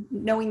Michigan,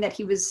 knowing that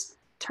he was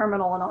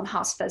terminal and on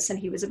hospice and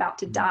he was about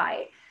to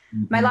die.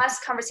 Mm-hmm. My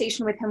last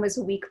conversation with him was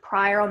a week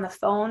prior on the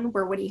phone,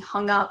 where when he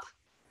hung up,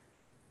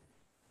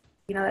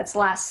 you know, that's the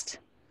last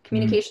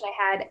communication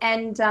I had.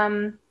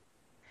 And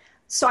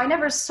So I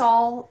never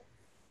saw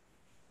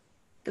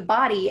the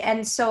body.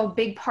 And so a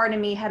big part of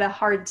me had a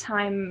hard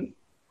time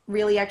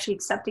really actually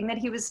accepting that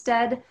he was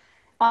dead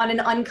on an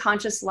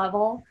unconscious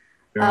level.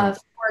 Yeah.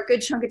 For a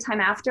good chunk of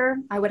time after,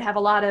 I would have a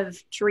lot of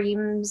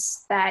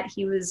dreams that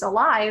he was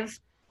alive.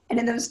 And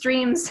in those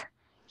dreams,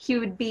 he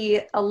would be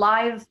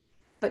alive,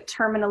 but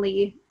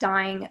terminally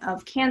dying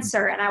of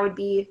cancer. And I would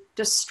be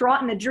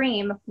distraught in the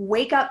dream,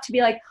 wake up to be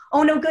like,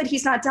 oh no, good,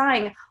 he's not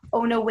dying.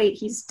 Oh no, wait,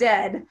 he's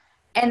dead.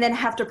 And then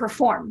have to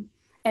perform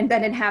and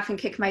bend in half and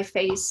kick my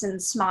face and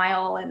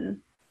smile. And,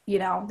 you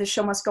know, the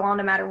show must go on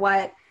no matter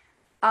what.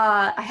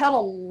 I held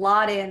a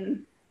lot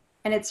in,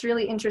 and it's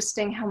really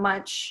interesting how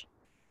much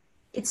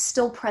it's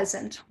still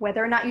present,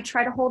 whether or not you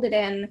try to hold it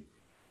in.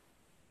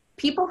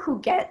 People who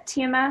get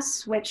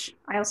TMS, which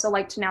I also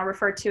like to now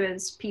refer to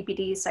as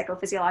PPD,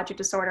 psychophysiologic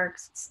disorder,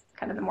 'cause it's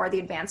kind of the more the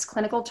advanced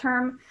clinical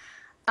term,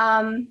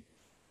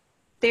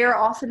 they are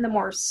often the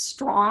more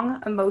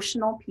strong,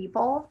 emotional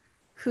people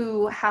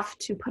who have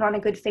to put on a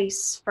good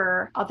face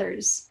for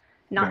others,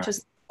 not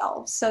just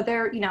themselves. So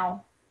they're, you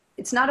know,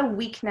 it's not a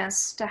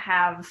weakness to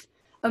have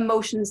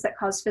emotions that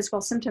cause physical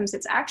symptoms.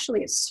 It's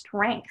actually a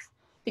strength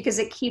because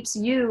it keeps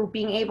you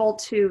being able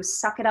to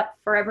suck it up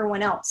for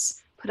everyone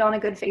else, put on a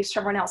good face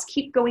for everyone else,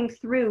 keep going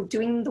through,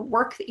 doing the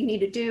work that you need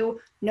to do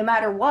no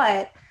matter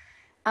what.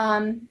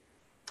 And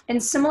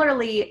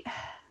similarly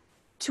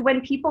to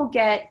when people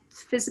get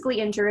physically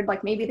injured,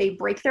 like maybe they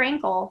break their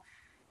ankle,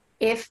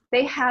 if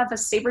they have a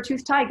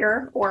saber-toothed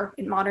tiger, or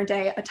in modern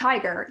day, a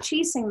tiger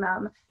chasing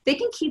them, they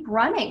can keep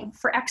running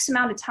for X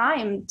amount of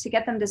time to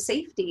get them to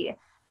safety,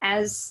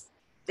 as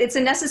it's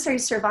a necessary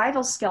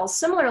survival skill.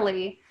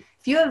 Similarly,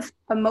 if you have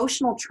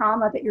emotional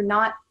trauma that you're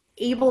not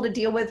able to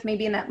deal with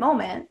maybe in that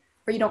moment,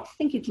 or you don't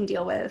think you can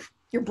deal with,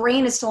 your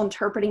brain is still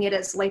interpreting it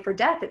as life or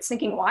death. It's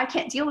thinking, well, I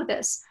can't deal with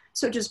this.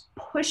 So it just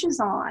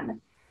pushes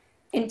on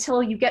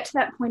until you get to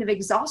that point of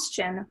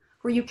exhaustion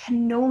where you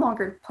can no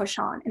longer push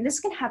on. And this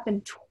can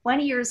happen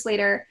 20 years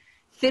later,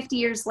 50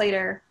 years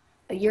later,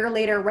 a year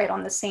later, right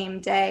on the same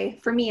day.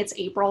 For me, it's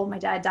April. My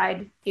dad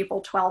died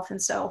April 12th.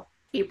 And so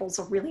April's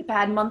a really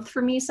bad month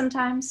for me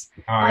sometimes.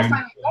 I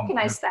finally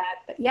recognize that.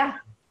 But yeah,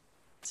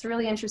 it's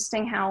really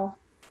interesting how,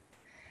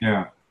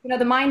 you know,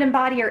 the mind and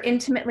body are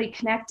intimately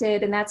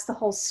connected. And that's the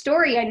whole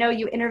story. I know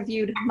you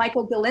interviewed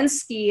Michael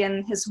Galinsky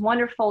and his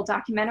wonderful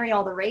documentary,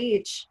 All the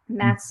Rage. And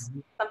that's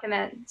something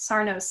that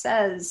Sarno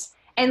says.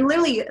 And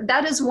literally,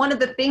 that is one of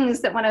the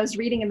things that when I was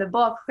reading in the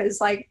book was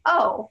like,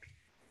 oh,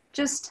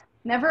 just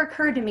never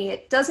occurred to me.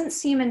 It doesn't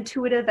seem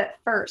intuitive at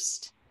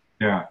first.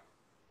 Yeah.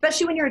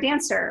 Especially when you're a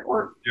dancer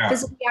or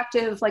physically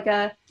active, like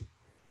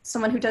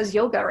someone who does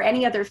yoga or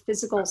any other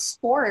physical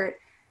sport.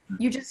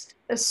 You just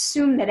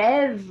assume that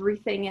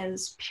everything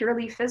is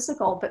purely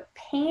physical. But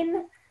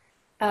pain,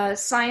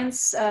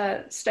 science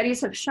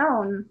studies have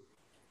shown,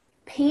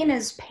 pain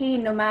is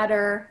pain no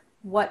matter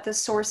what the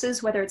source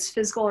is, whether it's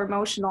physical or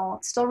emotional.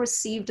 It's still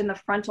received in the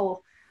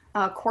frontal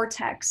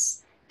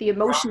cortex, the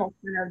emotional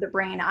center of the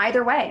brain,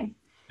 either way.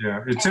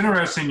 Yeah, it's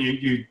interesting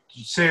you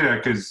say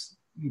that, because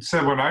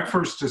so when I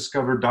first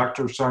discovered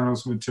Dr.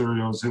 Sarno's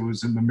materials, it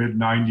was in the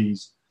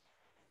mid-90s.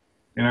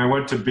 And I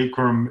went to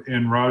Bikram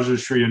in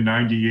Rajashri in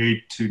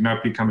 98 to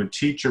not become a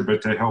teacher,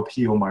 but to help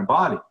heal my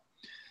body.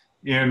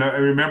 And I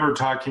remember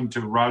talking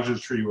to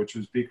Rajashri, which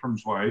was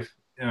Bikram's wife,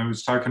 and I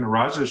was talking to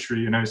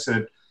Rajashri, and I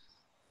said,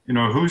 you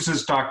know, who's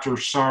this Dr.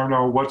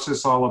 Sarno? What's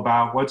this all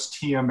about? What's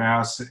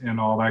TMS and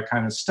all that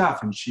kind of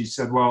stuff? And she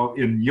said, well,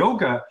 in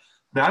yoga,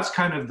 that's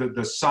kind of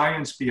the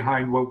science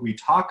behind what we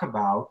talk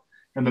about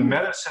and the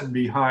medicine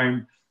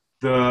behind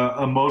the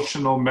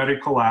emotional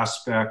medical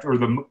aspect, or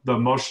the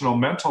emotional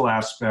mental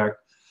aspect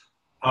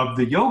of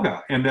the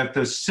yoga, and that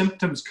the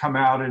symptoms come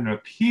out and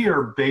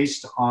appear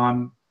based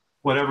on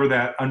whatever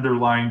that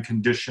underlying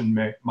condition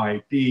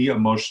might be,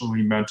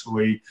 emotionally,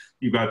 mentally.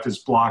 You got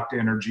this blocked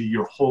energy,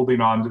 you're holding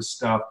on to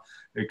stuff,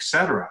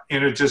 etc.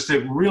 And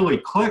it really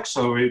clicks.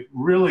 So it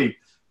really,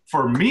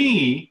 for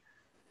me,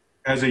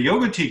 as a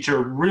yoga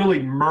teacher,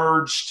 really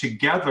merged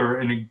together,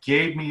 and it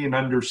gave me an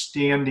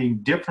understanding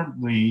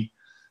differently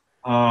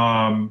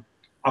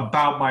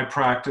about my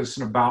practice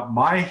and about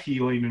my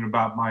healing and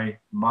about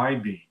my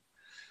being.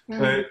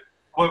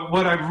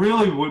 What I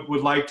really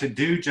would like to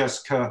do,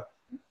 Jessica,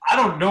 I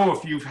don't know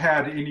if you've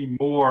had any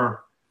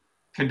more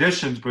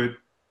conditions, but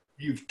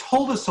you've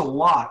told us a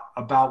lot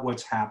about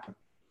what's happened.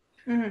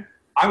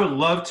 I would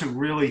love to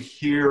really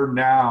hear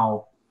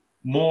now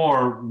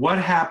more what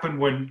happened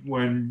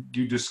when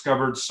you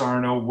discovered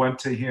Sarno, went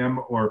to him,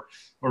 or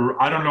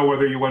I don't know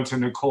whether you went to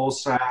Nicole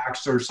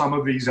Sachs or some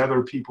of these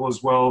other people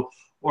as well,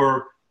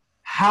 or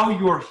how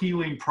your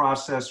healing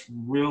process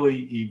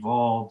really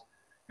evolved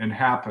and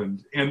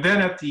happened. And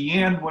then at the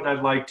end, what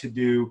I'd like to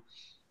do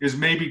is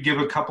maybe give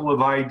a couple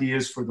of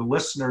ideas for the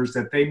listeners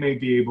that they may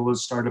be able to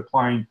start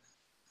applying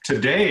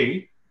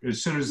today,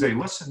 as soon as they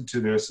listen to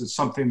this. It's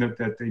something that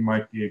they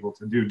might be able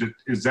to do.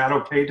 Is that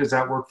okay? Does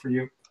that work for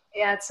you?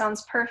 Yeah, it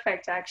sounds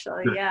perfect,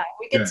 actually. Yeah,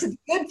 we get to the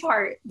good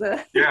part.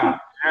 Yeah.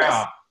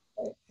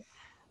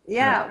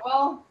 Yeah,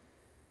 well,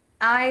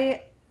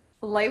 I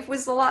life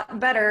was a lot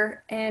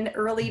better in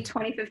early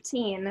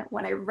 2015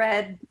 when I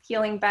read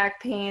Healing Back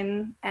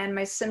Pain and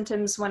my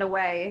symptoms went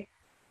away,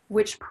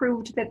 which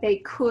proved that they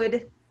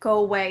could go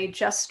away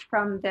just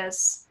from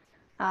this.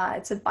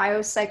 It's a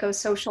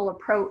biopsychosocial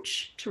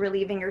approach to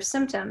relieving your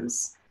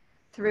symptoms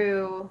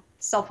through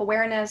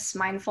self-awareness,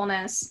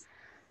 mindfulness.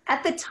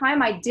 At the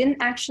time, I didn't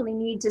actually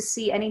need to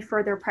see any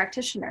further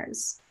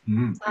practitioners.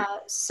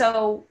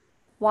 So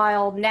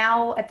while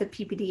now at the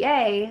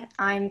PPDA,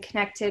 I'm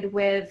connected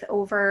with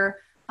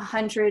over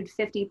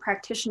 150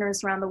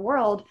 practitioners around the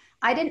world,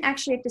 I didn't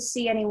actually have to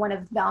see any one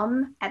of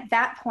them at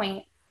that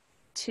point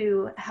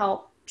to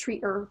help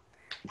treat or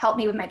help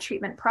me with my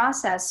treatment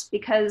process,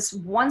 because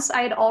once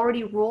I had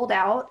already ruled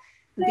out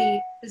the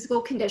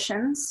physical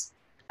conditions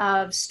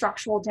of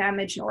structural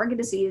damage and organ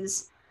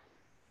disease,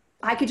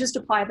 I could just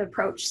apply the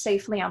approach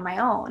safely on my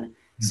own.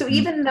 So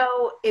even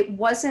though it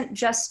wasn't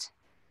just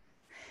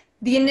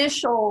the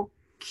initial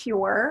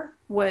cure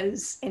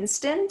was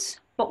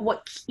instant, but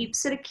what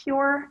keeps it a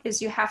cure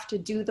is you have to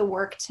do the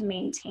work to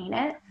maintain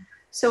it.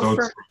 So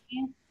for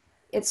me,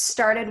 it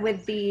started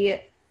with the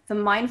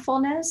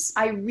mindfulness.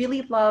 I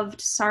really loved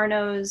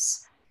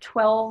Sarno's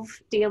 12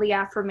 daily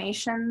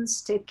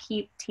affirmations to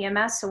keep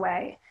TMS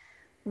away,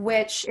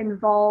 which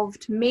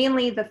involved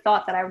mainly the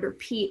thought that I would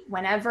repeat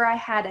whenever I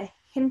had a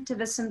hint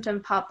of a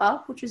symptom pop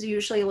up, which was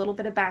usually a little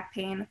bit of back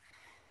pain,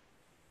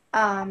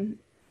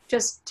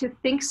 just to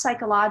think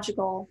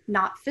psychological,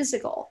 not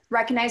physical,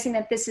 recognizing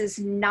that this is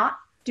not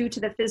due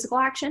to the physical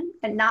action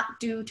and not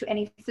due to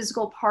any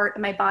physical part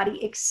of my body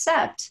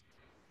except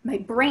my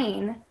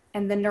brain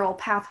and the neural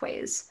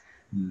pathways,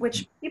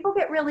 which people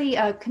get really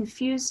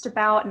confused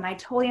about. And I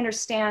totally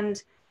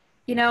understand,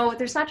 you know,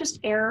 there's not just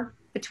air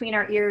between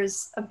our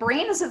ears. A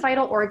brain is a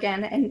vital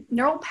organ, and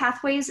neural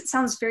pathways, it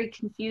sounds very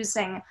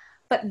confusing,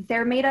 but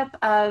they're made up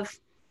of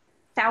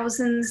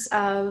thousands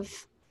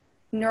of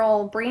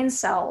neural brain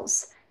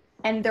cells.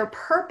 And their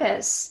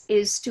purpose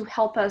is to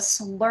help us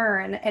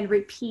learn and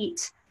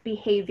repeat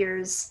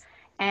behaviors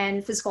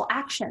and physical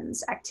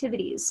actions,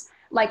 activities,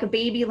 like a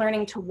baby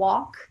learning to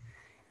walk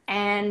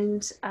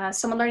and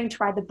someone learning to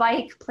ride the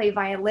bike, play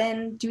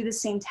violin, do the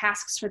same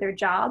tasks for their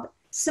job.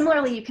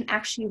 Similarly, you can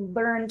actually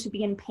learn to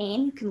be in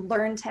pain. You can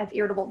learn to have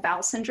irritable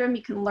bowel syndrome.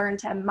 You can learn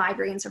to have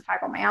migraines or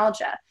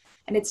fibromyalgia.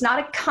 And it's not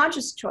a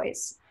conscious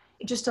choice.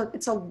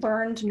 It's a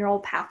learned neural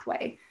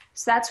pathway.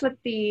 So that's what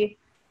the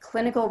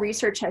clinical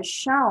research has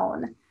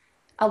shown.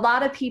 A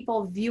lot of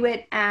people view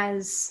it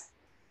as,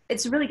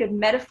 it's a really good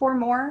metaphor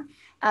more,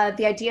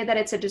 the idea that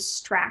it's a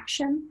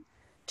distraction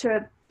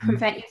to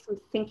prevent you from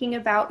thinking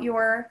about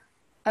your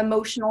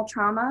emotional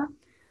trauma.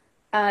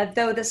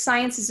 Though the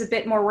science is a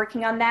bit more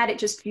working on that, it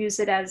just views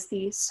it as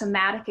the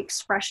somatic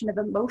expression of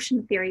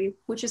emotion theory,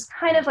 which is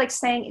kind of like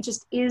saying it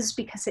just is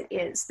because it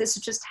is. This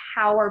is just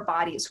how our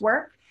bodies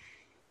work.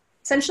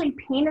 Essentially,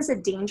 pain is a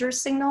danger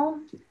signal.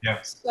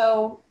 Yes.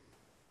 So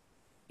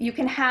you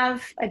can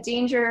have a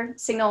danger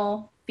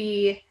signal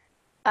be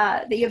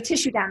that you have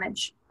tissue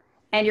damage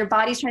and your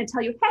body's trying to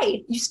tell you,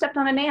 hey, you stepped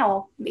on a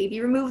nail, maybe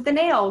remove the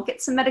nail,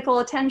 get some medical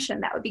attention.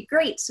 That would be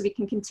great so we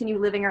can continue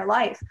living our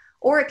life.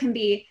 Or it can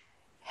be,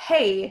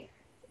 hey,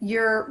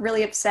 you're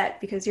really upset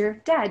because your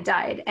dad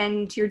died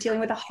and you're dealing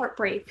with a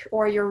heartbreak,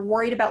 or you're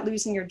worried about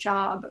losing your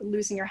job,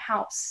 losing your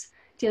house,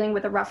 dealing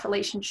with a rough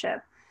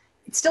relationship.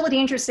 It's still a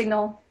danger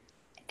signal,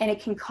 and it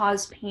can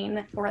cause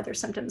pain or other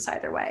symptoms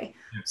either way.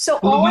 So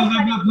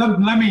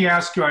let me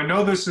ask you, I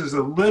know this is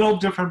a little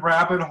different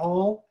rabbit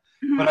hole,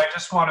 but I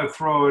just want to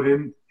throw it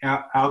in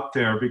out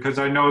there because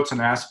I know it's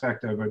an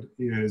aspect of it,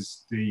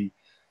 is the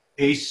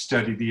ACE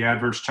study, the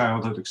Adverse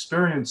Childhood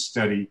Experience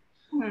Study.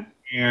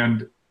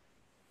 And,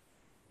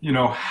 you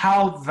know,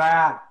 how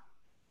that,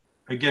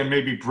 again,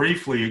 maybe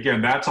briefly,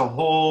 again, that's a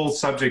whole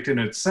subject in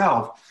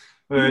itself,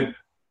 but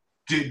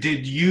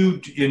did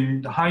you,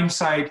 in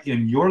hindsight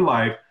in your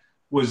life,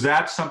 was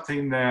that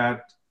something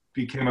that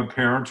became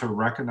apparent or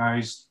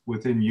recognized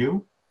within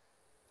you?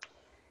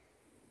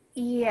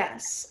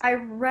 Yes, I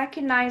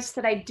recognize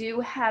that I do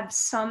have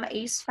some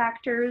ACE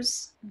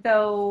factors,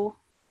 though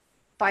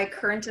by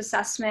current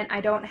assessment,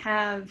 I don't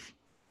have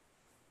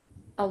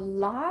a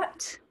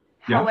lot.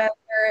 Yeah.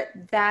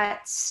 However,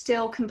 that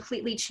still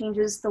completely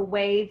changes the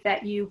way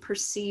that you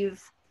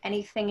perceive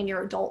anything in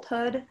your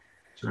adulthood.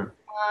 Sure.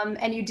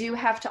 And you do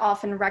have to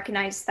often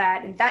recognize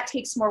that, and that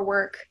takes more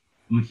work.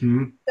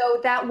 So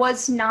that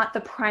was not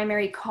the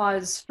primary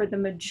cause for the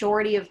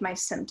majority of my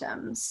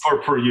symptoms.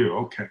 Or for you,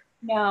 okay.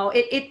 No,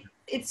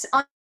 it's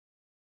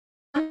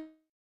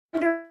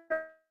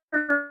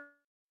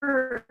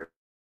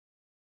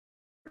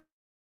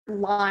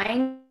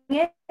underlying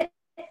it,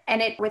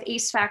 and it with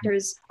ACE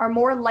factors are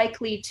more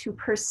likely to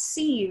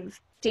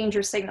perceive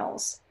danger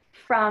signals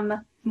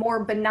from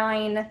more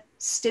benign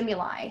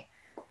stimuli.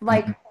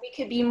 Like we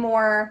could be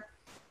more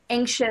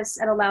anxious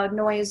at a loud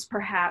noise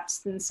perhaps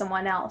than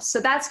someone else.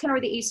 So that's kind of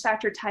where the ACE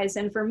factor ties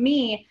in for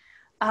me.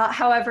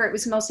 However, it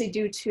was mostly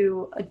due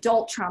to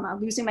adult trauma,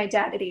 losing my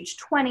dad at age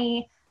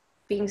 20,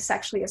 being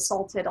sexually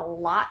assaulted a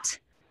lot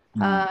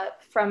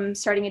from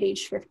starting at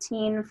age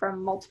 15,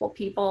 from multiple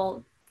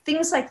people,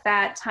 things like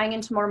that, tying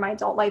into more of my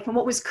adult life and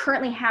what was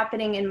currently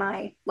happening in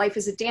my life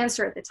as a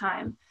dancer at the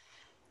time.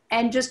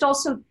 And just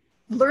also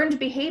learned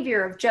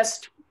behavior of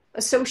just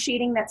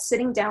associating that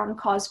sitting down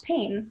caused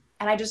pain.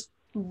 And I just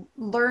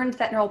learned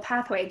that neural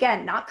pathway.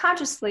 Again, not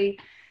consciously.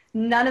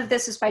 None of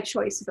this is by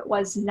choice. If it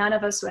was, none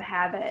of us would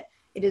have it.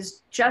 It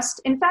is just,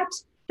 in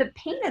fact, the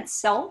pain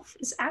itself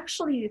is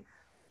actually,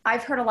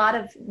 I've heard a lot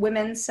of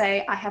women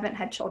say, I haven't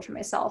had children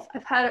myself.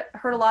 I've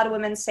heard a lot of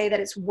women say that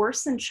it's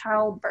worse than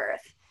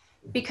childbirth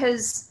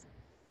because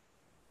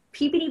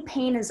PPD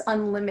pain is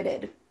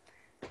unlimited.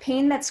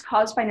 Pain that's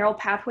caused by neural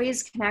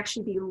pathways can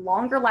actually be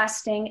longer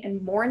lasting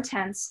and more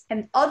intense.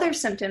 And other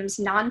symptoms,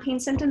 non-pain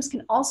symptoms,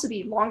 can also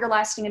be longer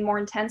lasting and more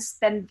intense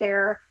than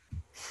their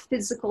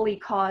physically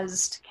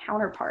caused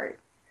counterpart,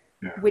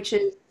 which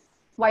is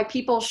why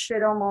people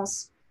should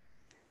almost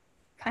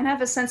kind of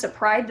have a sense of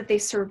pride that they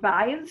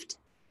survived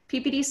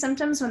PPD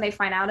symptoms when they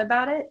find out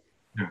about it.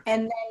 Yeah.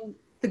 And then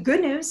the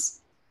good news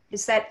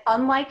is that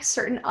unlike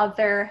certain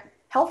other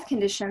health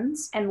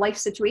conditions and life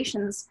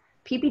situations,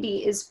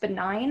 PPD is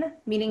benign,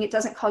 meaning it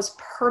doesn't cause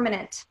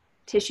permanent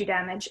tissue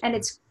damage, and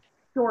it's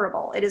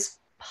curable. It is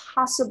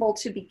possible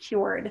to be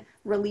cured,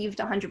 relieved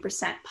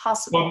 100%,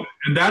 possible. Well,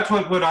 and that's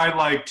what I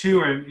like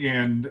too.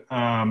 And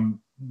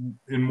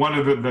in one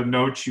of the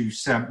notes you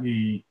sent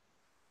me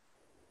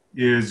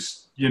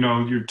is, you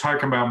know, you're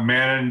talking about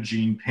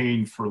managing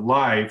pain for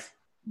life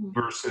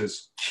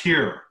versus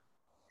cure.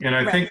 And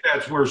I think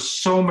that's where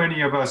so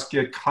many of us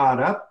get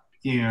caught up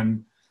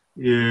in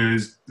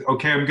is,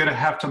 okay, I'm going to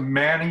have to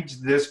manage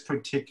this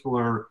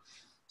particular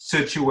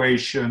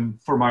situation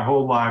for my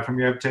whole life. I'm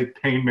going to have to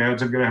take pain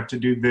meds. I'm going to have to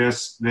do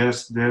this,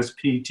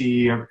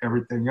 PT,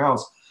 everything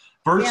else.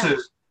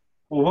 Versus,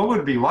 well, what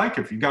would it be like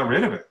if you got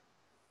rid of it?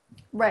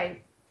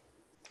 Right.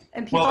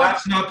 And people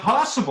that's not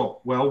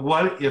possible. Well,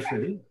 what if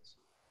it is?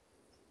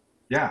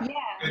 Yeah.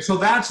 And so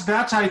that's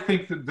I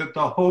think that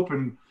the hope,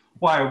 and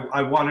why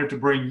I wanted to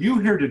bring you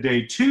here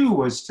today too,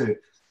 was to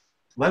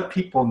let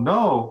people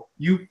know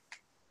you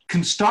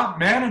can stop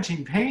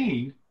managing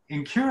pain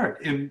and cure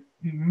it in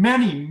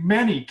many,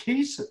 many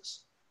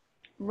cases.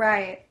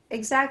 Right,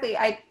 exactly.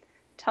 I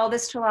tell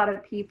this to a lot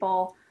of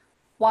people.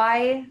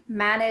 Why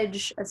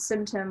manage a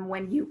symptom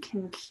when you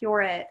can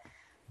cure it?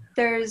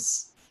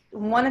 There's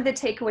one of the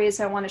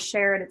takeaways I want to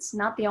share, and it's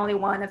not the only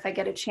one if I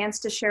get a chance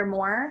to share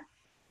more,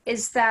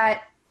 is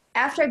that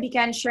after I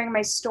began sharing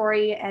my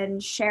story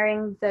and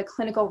sharing the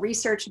clinical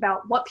research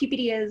about what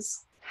PPD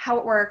is, how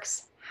it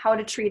works, how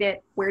to treat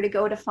it, where to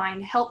go to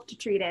find help to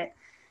treat it,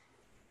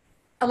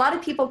 a lot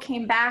of people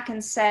came back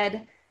and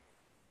said,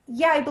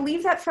 yeah, I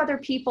believe that for other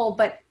people,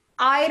 but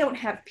I don't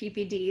have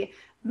PPD.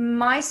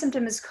 My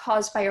symptom is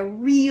caused by a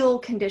real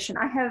condition.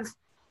 I have,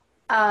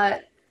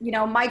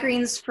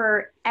 migraines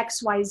for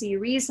XYZ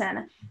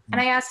reason.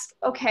 And I asked,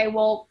 okay,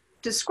 well,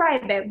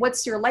 describe it.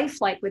 What's your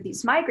life like with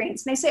these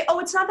migraines? And they say, oh,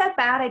 it's not that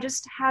bad. I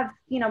just have,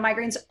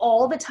 migraines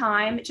all the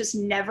time. It just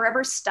never,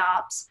 ever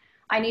stops.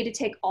 I need to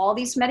take all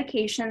these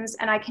medications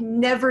and I can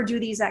never do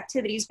these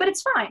activities, but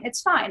it's fine.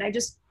 It's fine. I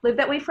just live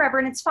that way forever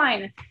and it's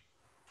fine.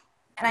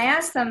 And I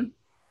asked them,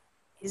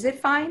 is it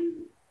fine?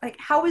 Like,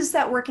 how is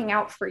that working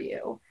out for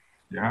you?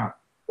 Yeah.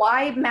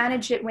 Why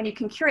manage it when you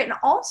can cure it? And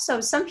also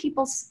some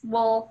people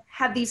will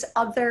have these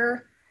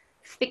other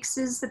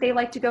fixes that they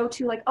like to go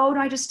to, like, oh,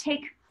 no, I just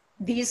take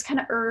these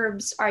kind of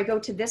herbs, or I go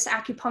to this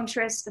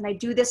acupuncturist and I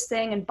do this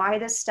thing and buy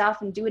this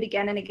stuff and do it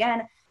again and again.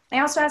 And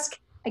I also ask,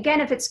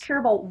 again, if it's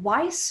curable,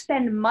 why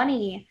spend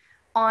money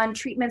on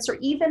treatments or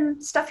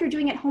even stuff you're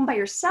doing at home by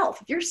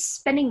yourself? If you're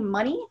spending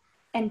money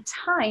and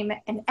time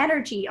and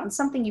energy on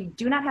something you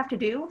do not have to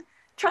do,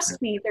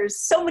 trust me, there's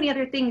so many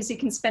other things you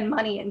can spend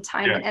money and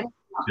time and energy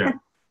on. Yeah.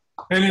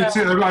 And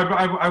so,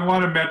 I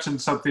want to mention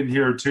something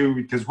here too,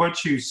 because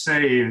what you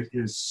say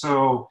is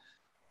so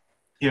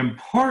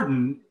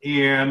important,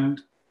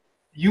 and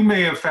you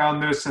may have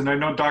found this, and I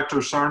know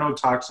Dr. Sarno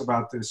talks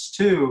about this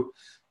too,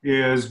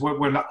 is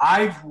when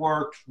I've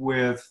worked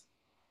with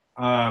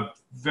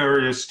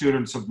various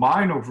students of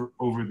mine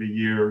over the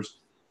years,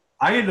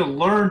 I had to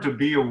learn to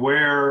be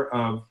aware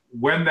of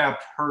when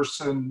that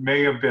person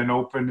may have been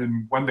open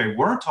and when they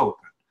weren't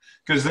open.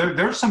 Because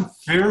there's some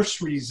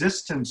fierce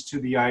resistance to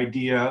the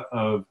idea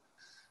of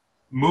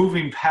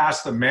moving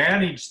past the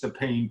manage the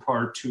pain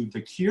part to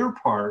the cure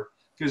part,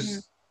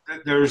 because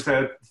there's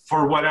that,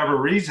 for whatever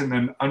reason,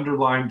 an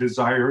underlying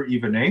desire,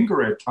 even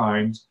anger at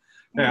times,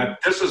 that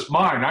this is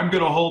mine, I'm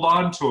going to hold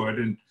on to it,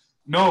 and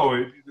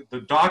no,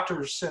 the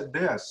doctor said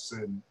this,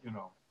 and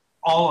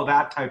all of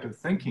that type of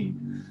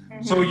thinking.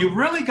 So you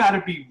really got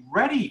to be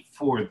ready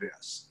for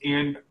this.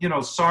 And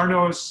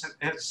Sarno has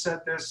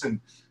said this, and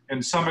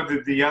some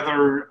of the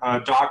other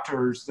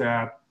doctors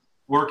that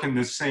work in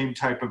the same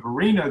type of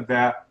arena,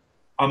 that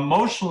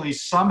emotionally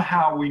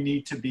somehow we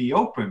need to be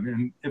open.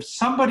 And if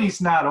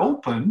somebody's not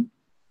open,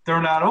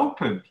 they're not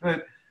open.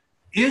 But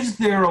is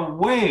there a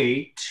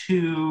way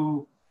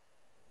to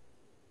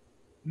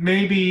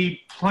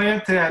maybe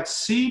plant that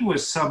seed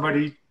with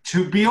somebody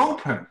to be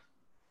open?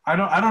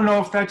 I don't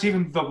know if that's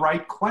even the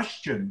right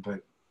question,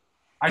 but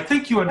I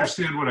think you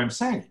understand what I'm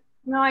saying.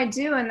 No, I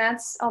do. And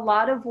that's a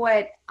lot of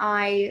what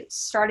I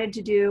started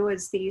to do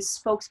as the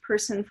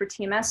spokesperson for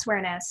TMS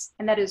awareness.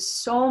 And that is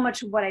so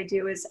much of what I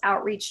do as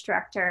outreach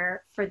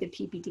director for the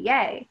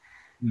PPDA.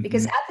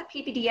 Because at the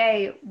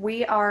PPDA,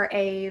 we are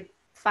a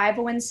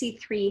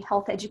 501c3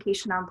 health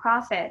education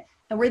nonprofit.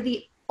 And we're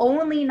the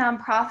only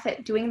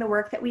nonprofit doing the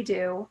work that we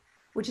do,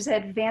 which is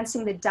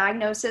advancing the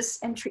diagnosis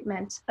and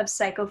treatment of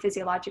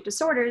psychophysiologic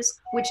disorders,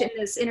 which in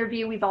this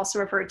interview we've also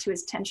referred to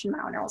as tension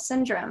myoneural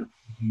syndrome.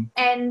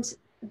 And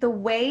the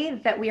way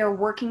that we are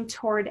working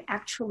toward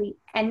actually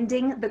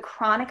ending the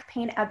chronic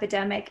pain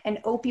epidemic and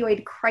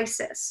opioid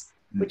crisis,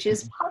 which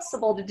is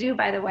possible to do,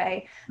 by the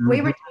way, the way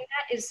we're doing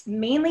that is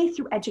mainly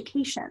through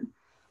education.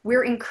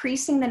 We're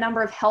increasing the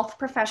number of health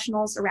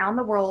professionals around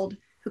the world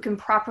who can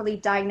properly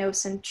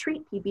diagnose and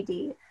treat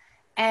PPD,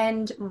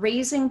 and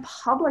raising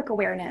public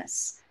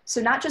awareness. So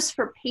not just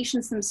for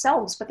patients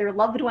themselves, but their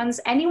loved ones,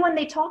 anyone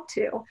they talk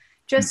to,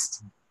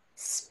 just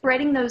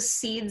spreading those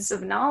seeds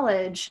of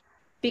knowledge,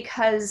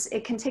 because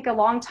it can take a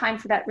long time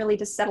for that really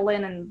to settle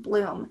in and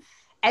bloom.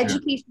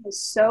 Education is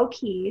so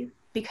key,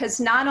 because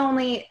not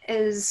only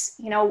is,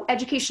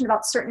 education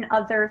about certain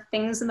other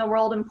things in the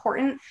world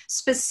important,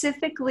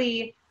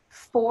 specifically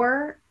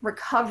for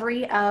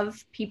recovery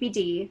of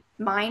PPD,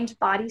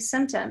 mind-body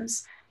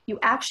symptoms, you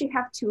actually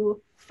have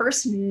to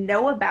first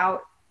know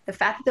about the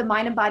fact that the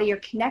mind and body are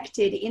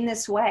connected in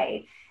this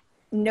way,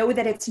 know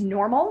that it's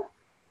normal,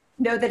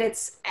 know that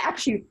it's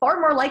actually far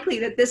more likely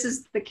that this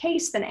is the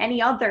case than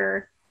any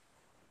other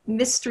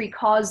mystery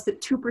cause,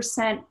 that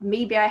 2%,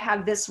 maybe I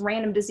have this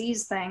random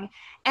disease thing,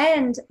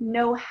 and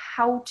know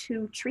how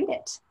to treat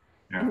it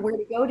and where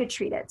to go to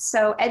treat it.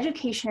 So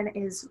education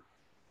is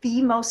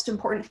the most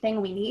important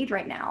thing we need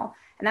right now.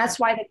 And that's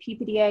why the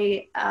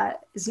PPDA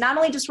is not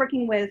only just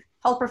working with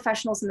health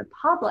professionals in the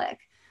public,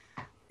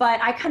 but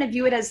I kind of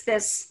view it as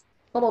this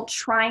little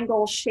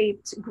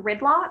triangle-shaped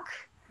gridlock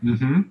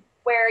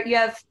where you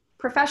have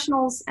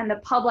professionals and the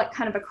public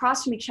kind of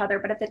across from each other,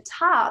 but at the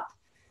top,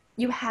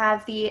 you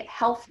have the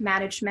health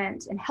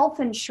management and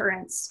health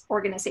insurance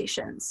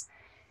organizations.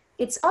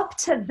 It's up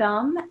to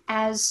them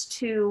as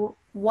to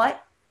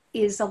what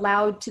is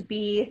allowed to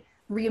be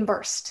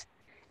reimbursed.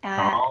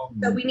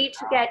 So we need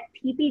to get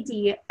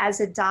PPD as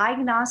a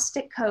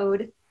diagnostic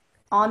code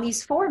on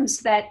these forms,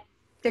 so that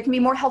there can be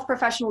more health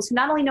professionals who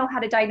not only know how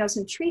to diagnose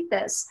and treat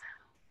this,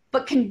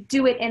 but can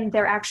do it in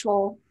their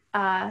actual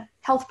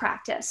health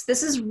practice.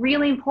 This is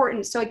really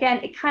important. So again,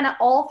 it kind of,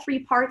 all three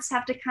parts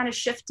have to kind of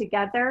shift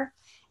together.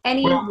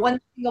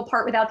 One single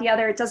part without the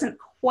other, it doesn't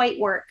quite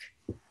work.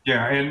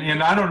 Yeah,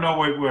 and I don't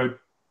know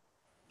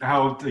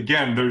how,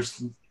 again,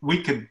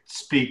 we could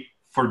speak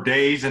for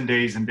days and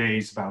days and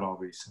days about all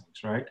these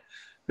things, right?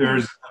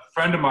 There's a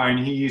friend of mine,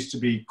 he used to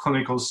be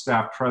clinical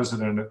staff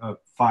president of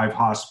 5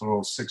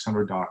 hospitals,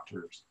 600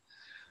 doctors.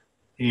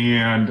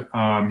 And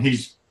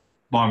he's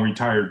long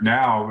retired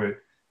now, but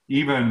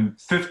even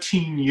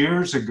 15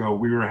 years ago,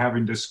 we were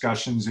having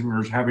discussions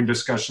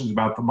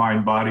about the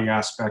mind-body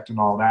aspect and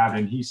all that.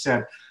 And he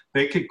said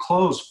they could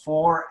close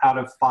 4 out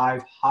of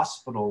 5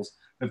 hospitals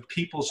if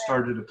people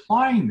started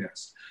applying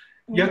this.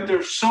 Yet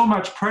there's so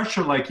much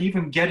pressure, like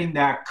even getting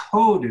that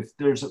code, if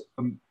there's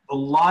a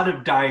lot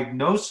of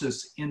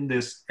diagnosis in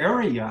this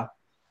area,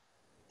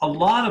 a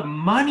lot of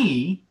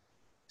money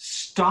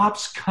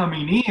stops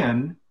coming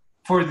in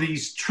for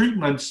these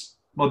treatments,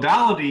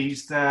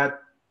 modalities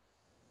that...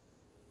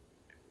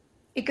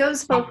 It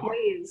goes both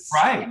ways.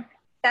 Right.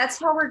 That's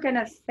how we're going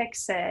to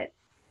fix it,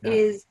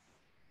 is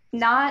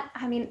not,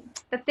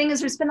 the thing is,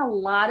 there's been a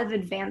lot of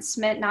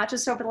advancement, not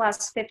just over the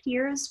last 50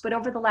 years, but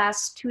over the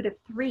last 2 to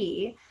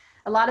 3.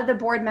 A lot of the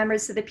board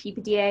members of the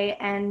PPDA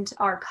and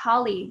our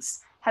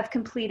colleagues have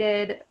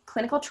completed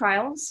clinical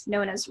trials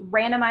known as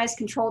randomized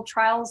controlled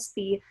trials,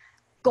 the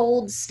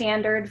gold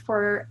standard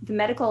for the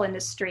medical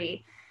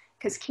industry,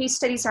 because case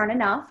studies aren't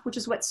enough, which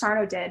is what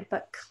Sarno did,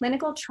 but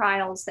clinical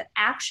trials that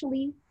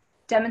actually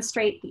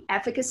demonstrate the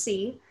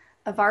efficacy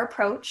of our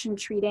approach in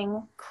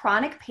treating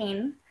chronic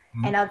pain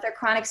and other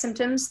chronic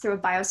symptoms through a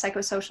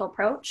biopsychosocial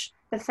approach.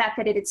 The fact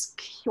that it's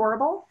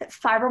curable, that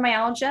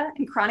fibromyalgia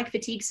and chronic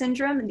fatigue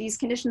syndrome, and these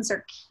conditions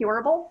are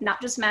curable,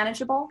 not just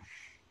manageable.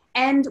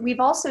 And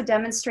we've also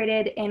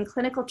demonstrated in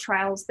clinical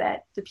trials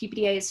that the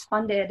PPDA has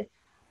funded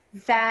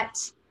that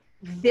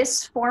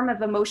this form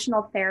of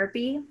emotional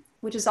therapy,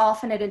 which is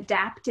often an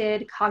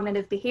adapted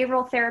cognitive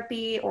behavioral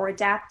therapy or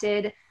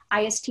adapted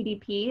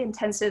ISTDP,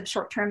 intensive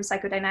short-term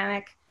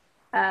psychodynamic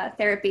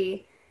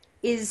therapy,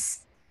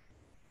 is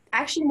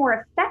actually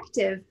more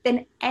effective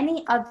than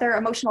any other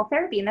emotional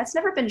therapy. And that's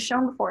never been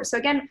shown before. So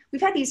again,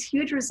 we've had these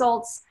huge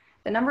results.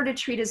 The number to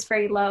treat is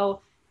very low.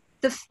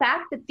 The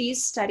fact that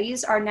these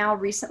studies are now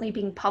recently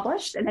being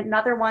published, and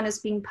another one is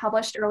being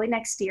published early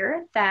next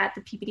year that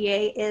the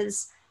PPDA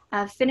is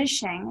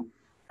finishing.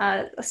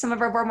 Some of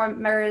our board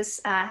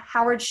members,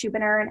 Howard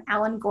Schubiner and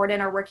Alan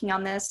Gordon, are working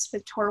on this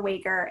with Tor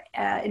Wager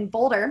in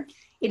Boulder.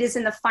 It is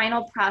in the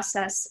final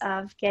process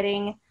of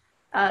getting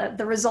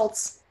the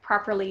results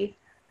properly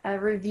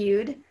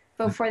reviewed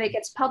before they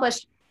gets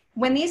published.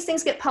 When these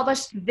things get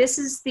published, this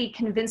is the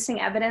convincing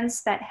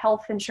evidence that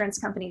health insurance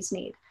companies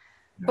need.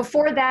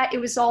 Before that, it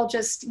was all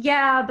just,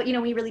 yeah, but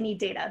we really need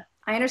data.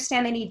 I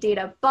understand they need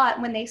data,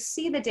 but when they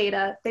see the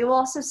data, they will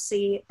also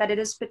see that it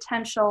is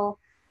potential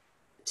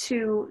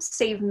to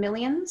save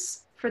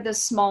millions for the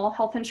small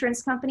health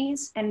insurance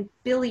companies and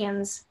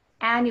billions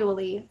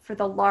annually for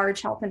the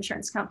large health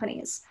insurance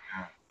companies.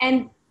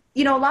 And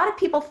a lot of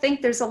people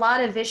think there's a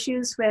lot of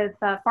issues with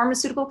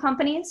pharmaceutical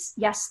companies.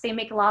 Yes, they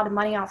make a lot of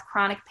money off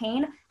chronic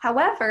pain.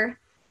 However,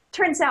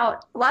 turns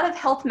out a lot of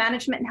health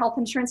management and health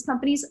insurance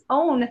companies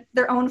own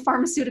their own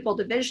pharmaceutical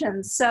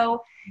divisions.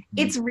 So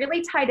it's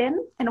really tied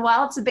in. And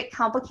while it's a bit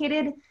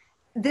complicated,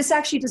 this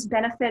actually just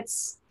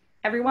benefits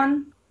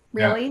everyone,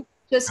 really.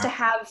 Just to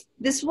have,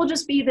 this will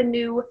just be the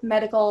new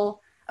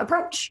medical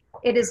approach.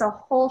 It is a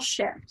whole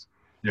shift.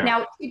 Yeah.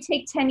 Now, it could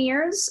take 10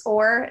 years,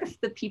 or if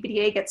the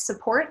PPDA gets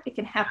support, it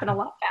can happen a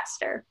lot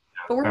faster.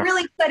 But we're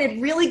really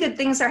excited. Really good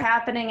things are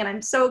happening, and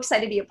I'm so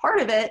excited to be a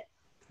part of it.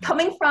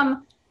 Coming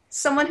from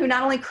someone who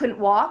not only couldn't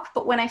walk,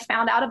 but when I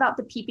found out about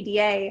the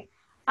PPDA,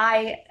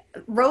 I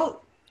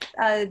wrote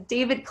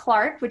David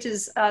Clark, which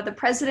is the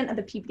president of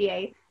the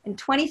PPDA. In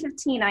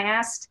 2015, I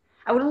asked,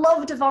 I would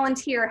love to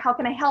volunteer. How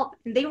can I help?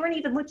 And they weren't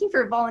even looking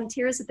for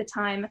volunteers at the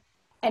time.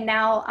 And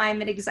now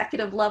I'm an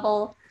executive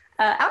level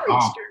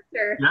outreach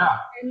director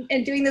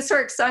and doing this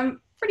work. So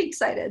I'm pretty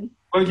excited.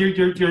 Well,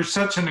 you're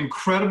such an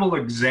incredible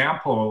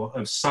example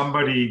of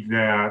somebody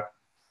that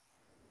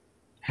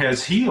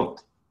has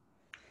healed.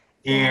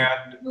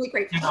 And, really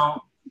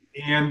grateful.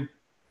 And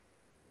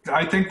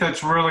I think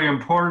that's really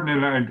important.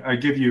 And I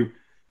give you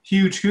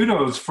huge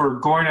kudos for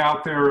going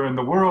out there in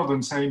the world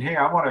and saying, hey,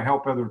 I want to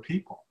help other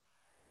people.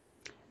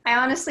 I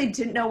honestly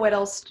didn't know what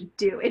else to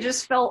do. It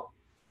just felt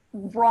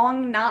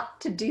wrong not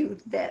to do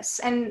this.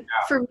 And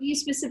for me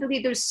specifically,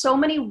 there's so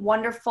many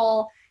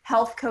wonderful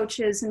health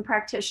coaches and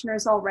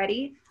practitioners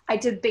already. I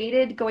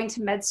debated going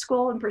to med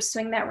school and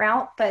pursuing that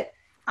route, but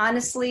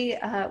honestly,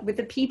 with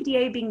the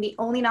PPDA being the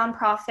only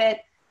nonprofit,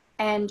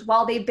 and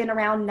while they've been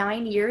around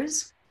 9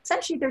 years,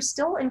 essentially they're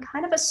still in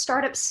kind of a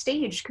startup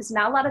stage because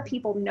not a lot of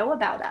people know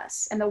about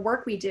us and the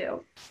work we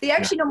do. They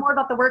actually know more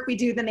about the work we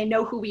do than they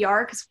know who we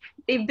are because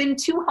they've been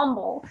too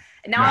humble.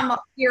 And now I'm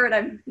up here and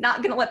I'm not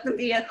going to let them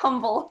be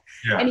humble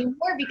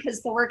anymore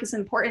because the work is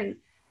important.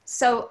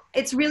 So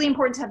it's really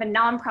important to have a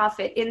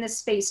nonprofit in this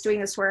space doing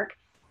this work.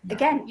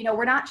 Again,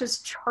 we're not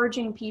just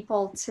charging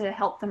people to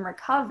help them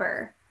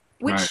recover,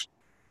 which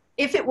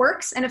if it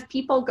works and if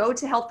people go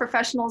to health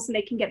professionals and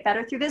they can get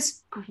better through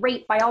this,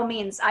 great, by all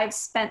means. I've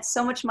spent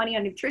so much money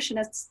on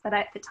nutritionists that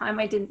at the time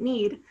I didn't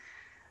need.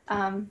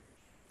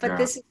 But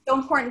this is so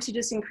important to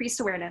just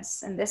increase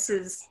awareness. And this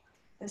is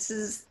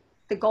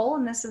the goal,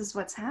 and this is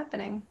what's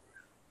happening.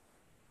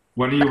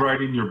 When are you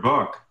writing your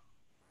book?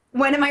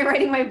 When am I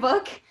writing my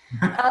book?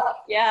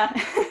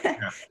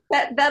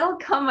 That'll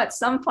come at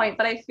some point,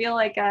 but I feel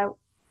like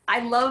I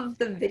love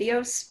the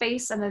video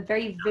space. I'm a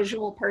very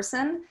visual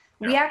person.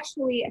 We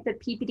actually at the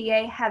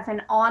PPDA have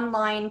an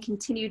online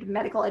continued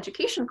medical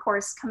education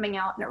course coming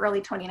out in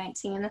early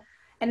 2019.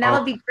 And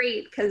that'll be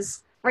great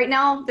because right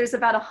now there's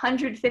about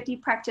 150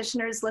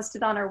 practitioners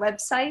listed on our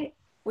website,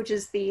 which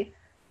is the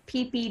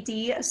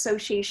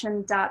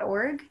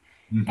ppdassociation.org.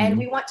 And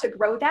we want to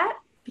grow that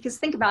because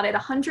think about it,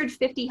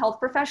 150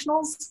 health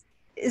professionals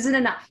isn't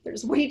enough.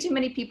 There's way too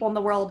many people in the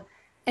world.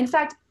 In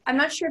fact, I'm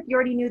not sure if you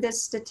already knew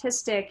this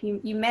statistic,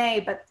 you may,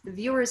 but the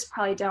viewers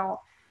probably don't.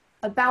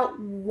 About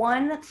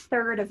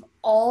 1/3 of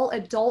all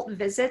adult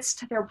visits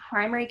to their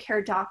primary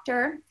care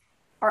doctor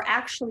are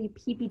actually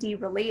PPD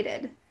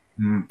related.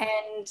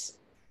 And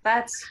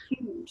that's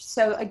huge.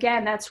 So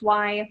again, that's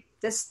why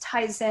this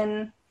ties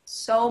in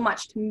so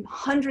much to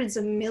hundreds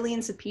of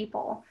millions of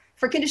people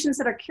for conditions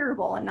that are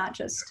curable and not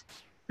just.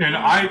 And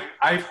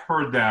I've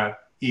heard that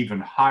even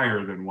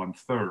higher than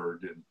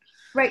 1/3.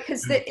 Right,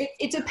 because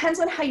it depends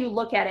on how you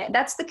look at it.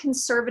 That's the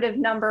conservative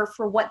number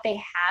for what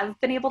they have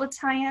been able to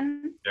tie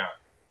in.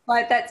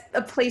 But that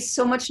plays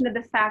so much into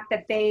the fact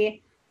that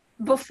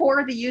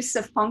before the use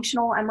of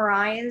functional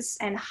MRIs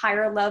and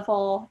higher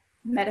level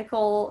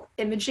medical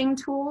imaging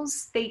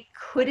tools, they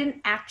couldn't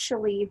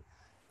actually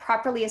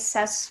properly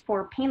assess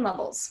for pain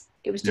levels.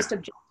 It was just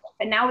objective.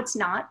 And now it's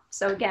not.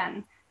 So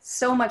again,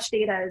 so much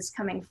data is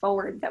coming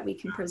forward that we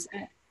can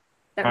present.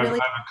 I have a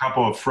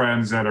couple of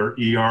friends that are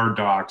ER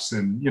docs,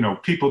 and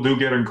people do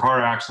get in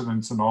car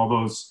accidents and all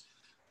those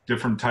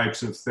different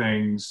types of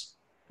things.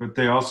 But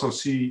they also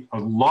see a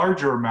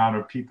larger amount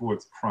of people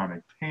with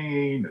chronic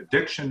pain,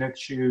 addiction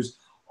issues,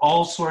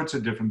 all sorts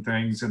of different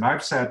things. And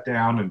I've sat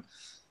down and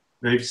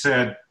they've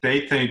said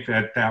they think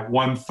that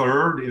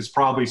 1/3 is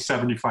probably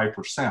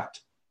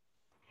 75%.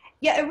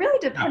 Yeah, it really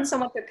depends on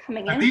what they're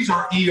coming in. These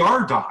are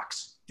ER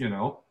docs,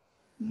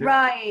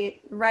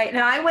 Right. And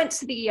I went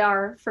to the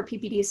ER for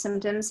PPD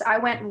symptoms. I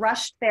went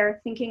rushed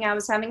there thinking I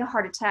was having a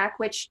heart attack,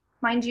 which,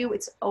 mind you,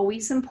 it's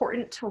always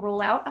important to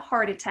rule out a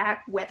heart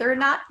attack, whether or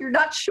not you're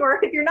not sure.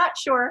 If you're not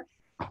sure,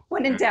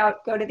 when in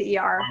doubt, go to the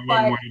ER.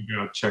 When in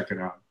doubt, check it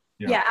out.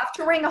 Yeah,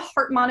 after wearing a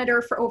heart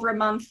monitor for over a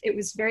month, it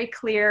was very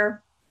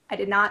clear I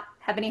did not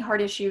have any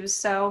heart issues.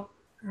 So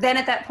then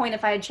at that point,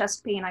 if I had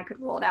chest pain, I could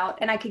rule it out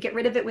and I could get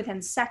rid of it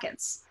within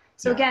seconds.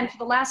 So again, for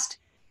the last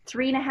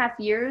 3.5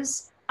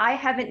 years, I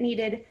haven't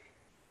needed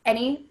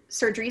any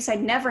surgeries. I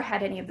never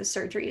had any of the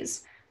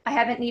surgeries. I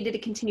haven't needed to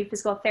continue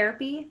physical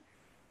therapy.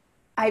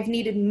 I've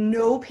needed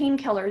no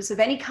painkillers of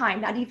any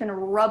kind, not even a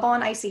rub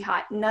on icy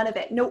hot, none of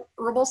it. No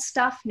herbal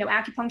stuff, no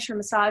acupuncture,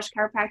 massage,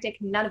 chiropractic,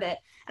 none of it.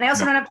 And I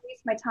also don't have to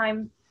waste my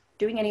time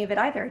doing any of it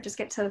either. I just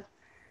get to,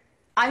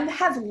 I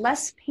have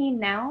less pain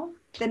now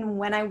than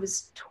when I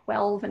was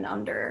 12 and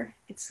under.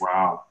 It's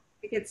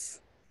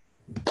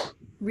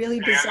really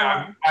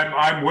bizarre.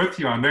 I'm with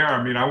you on there.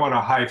 I mean, I want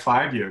to high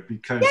five you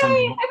because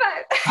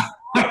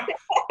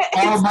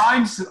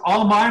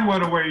all mine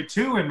went away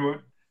too. And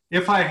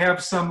if I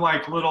have some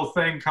like little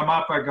thing come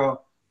up, I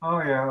go, oh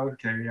yeah,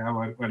 okay, yeah,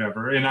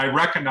 whatever. And I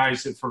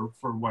recognize it for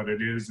what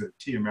it is, a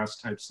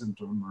TMS type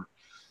symptom,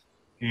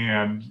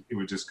 and it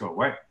would just go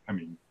away. I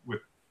mean,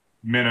 with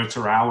minutes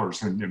or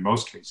hours in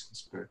most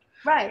cases. But,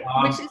 right,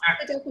 which is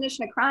the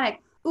definition of chronic.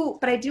 Ooh,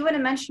 but I do want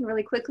to mention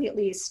really quickly at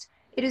least,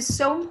 it is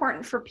so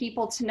important for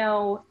people to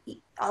know,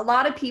 a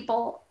lot of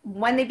people,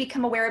 when they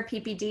become aware of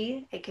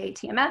PPD, aka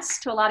TMS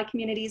to a lot of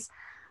communities,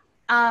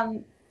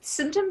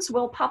 symptoms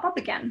will pop up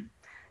again.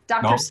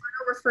 Dr.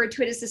 Sarno referred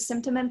to it as the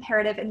symptom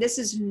imperative, and this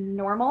is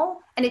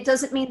normal. And it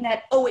doesn't mean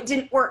that, oh, it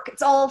didn't work,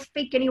 it's all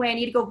fake anyway, I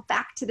need to go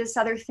back to this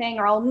other thing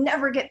or I'll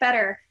never get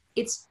better.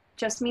 It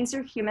just means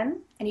you're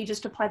human and you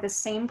just apply the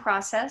same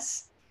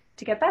process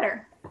to get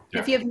better.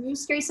 If you have new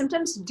scary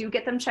symptoms, do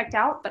get them checked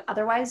out, but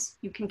otherwise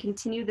you can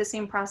continue the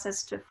same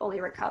process to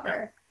fully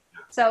recover.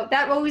 So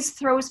that always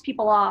throws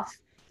people off.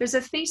 There's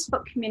a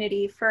Facebook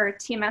community for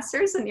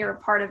TMSers and you're a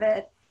part of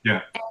it.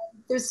 And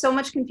there's so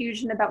much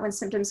confusion about when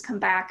symptoms come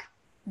back.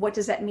 What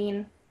does that mean?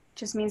 It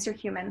just means you're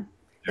human.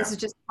 This is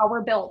just how we're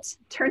built.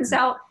 Turns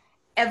out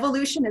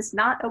evolution is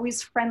not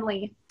always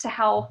friendly to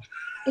how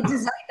it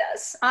designed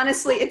us.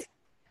 Honestly,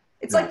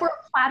 it's like we're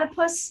a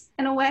platypus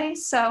in a way.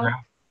 So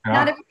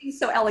not everything's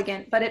so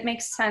elegant, but it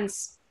makes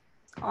sense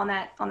on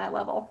that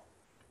level.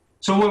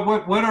 So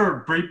what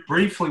are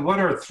briefly, what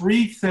are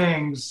 3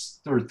 things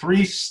or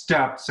 3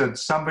 steps that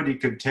somebody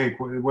could take,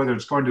 whether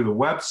it's going to the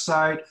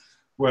website,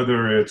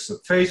 whether it's a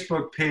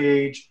Facebook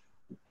page,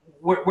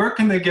 where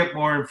can they get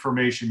more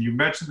information? You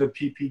mentioned the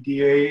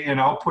PPDA,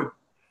 and I'll put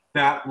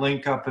that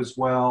link up as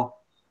well.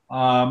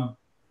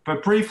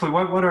 But briefly,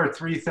 what are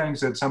 3 things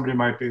that somebody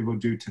might be able to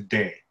do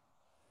today?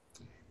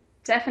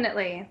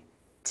 Definitely.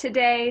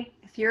 Today,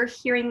 if you're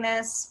hearing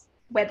this,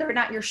 whether or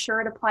not you're sure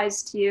it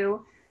applies to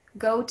you,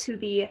 go to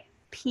the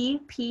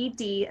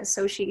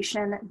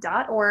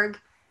ppdassociation.org.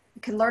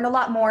 You can learn a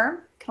lot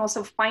more. You can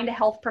also find a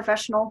health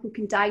professional who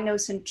can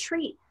diagnose and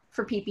treat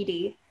for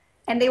PPD.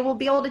 And they will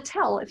be able to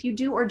tell if you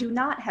do or do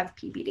not have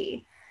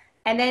PPD.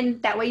 And then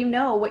that way you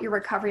know what your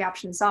recovery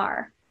options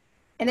are.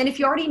 And then if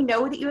you already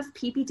know that you have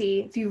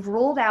PPD, if you've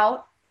ruled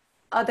out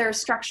other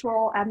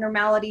structural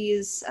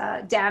abnormalities,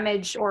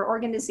 damage, or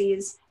organ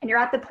disease, and you're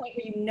at the point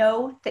where you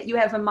know that you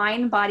have a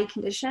mind-body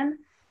condition,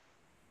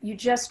 you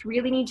just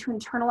really need to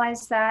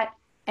internalize that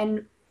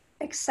and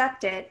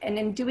accept it. And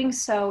in doing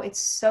so, it's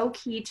so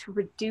key to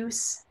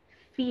reduce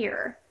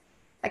fear.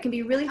 That can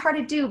be really hard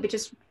to do, but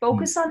just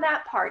focus on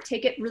that part.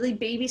 Take it really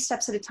baby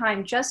steps at a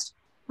time. Just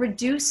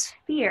reduce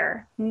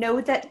fear.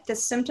 Know that the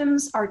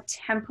symptoms are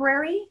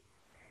temporary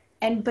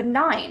and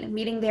benign,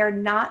 meaning they are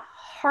not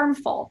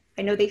harmful.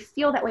 I know they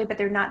feel that way, but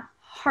they're not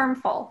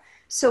harmful.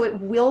 So it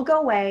will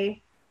go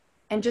away,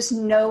 and just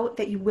know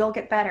that you will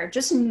get better.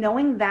 Just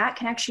knowing that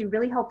can actually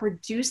really help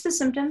reduce the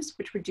symptoms,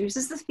 which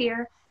reduces the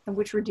fear, and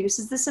which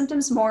reduces the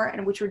symptoms more,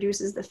 and which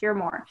reduces the fear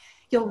more.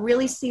 You'll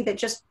really see that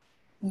just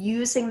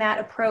using that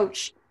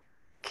approach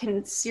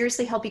can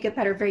seriously help you get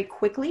better very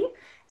quickly.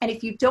 And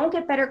if you don't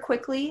get better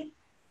quickly,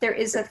 there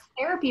is a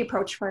therapy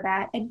approach for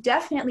that. And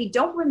definitely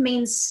don't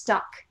remain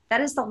stuck.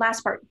 That is the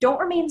last part. Don't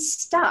remain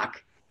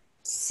stuck.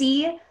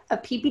 See a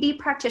PPD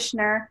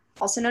practitioner,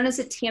 also known as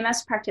a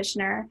TMS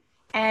practitioner,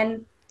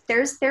 and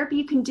there's therapy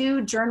you can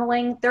do,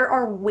 journaling. There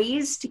are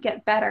ways to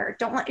get better.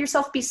 Don't let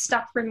yourself be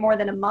stuck for more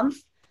than a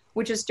month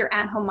with just your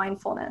at-home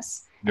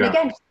mindfulness. And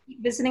again,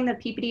 keep visiting the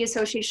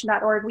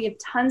ppdassociation.org. We have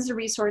tons of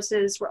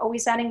resources. We're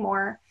always adding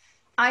more.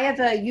 I have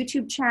a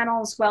YouTube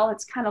channel as well.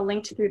 It's kind of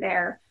linked through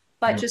there,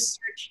 but just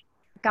search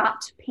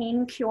Got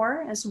Pain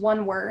Cure as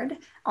one word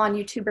on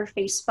YouTube or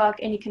Facebook,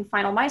 and you can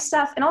find all my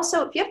stuff. And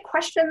also, if you have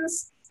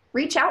questions,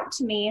 reach out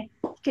to me.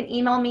 You can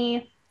email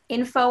me,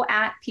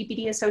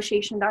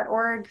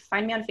 info@ppdassociation.org.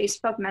 Find me on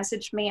Facebook,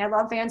 message me. I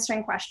love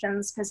answering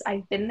questions because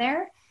I've been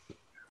there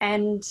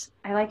and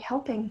I like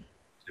helping.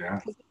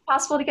 It's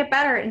possible to get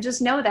better, and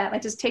just know that.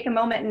 Like, just take a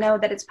moment and know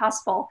that it's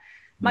possible.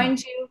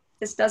 Mind you,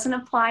 this doesn't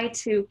apply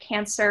to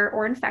cancer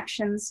or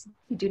infections.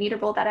 You do need to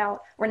rule that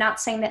out. We're not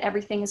saying that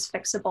everything is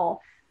fixable,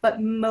 but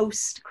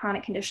most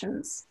chronic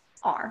conditions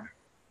are.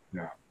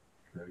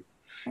 Great.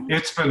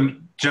 It's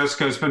been,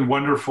 Jessica, it's been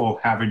wonderful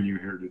having you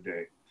here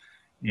today.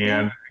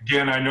 And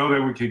again, I know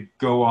that we could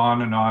go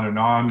on and on and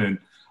on, and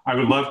I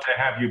would love to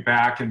have you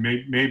back, and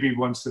maybe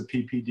once the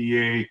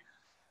PPDA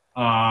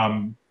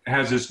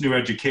has this new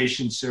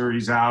education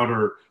series out,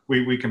 or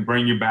we can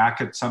bring you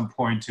back at some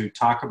point to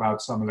talk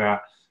about some of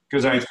that,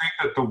 because I think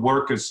that the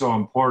work is so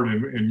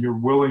important, and your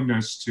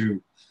willingness to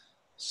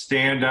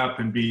stand up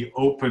and be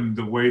open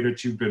the way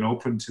that you've been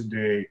open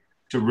today,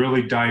 to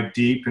really dive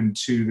deep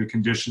into the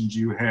conditions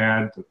you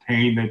had, the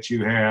pain that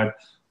you had,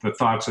 the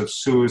thoughts of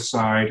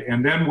suicide,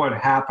 and then what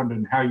happened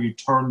and how you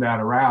turned that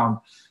around.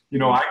 You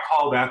know, I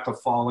call that the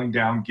falling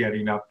down,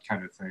 getting up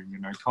kind of thing.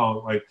 And I call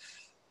it like,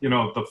 you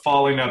know, the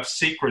falling up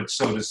secret,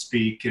 so to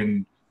speak.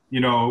 And, you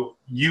know,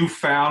 you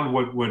found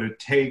what it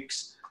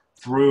takes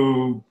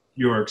through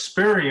your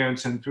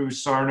experience and through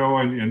Sarno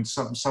and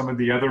some of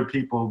the other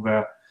people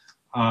that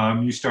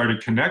you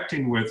started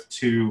connecting with,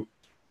 to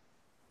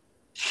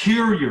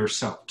cure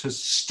yourself, to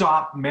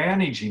stop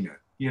managing it,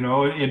 you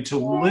know, and to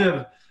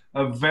live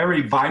a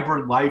very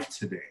vibrant life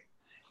today.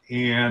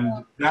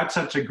 And that's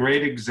such a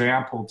great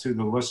example to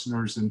the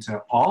listeners and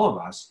to all of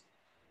us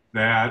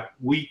that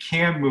we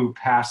can move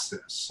past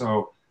this.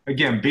 So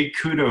again, big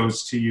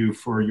kudos to you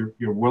for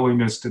your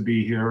willingness to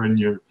be here, and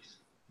your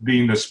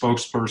being the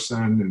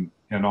spokesperson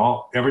and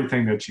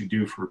everything that you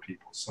do for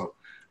people. So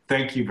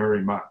thank you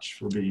very much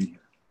for being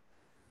here.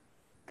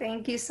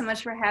 Thank you so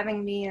much for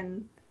having me,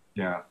 and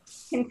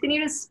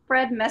continue to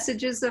spread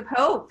messages of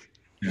hope.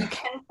 You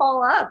can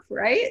fall up,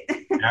 right?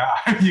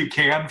 You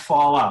can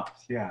fall up,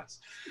 yes.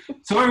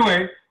 So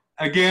anyway,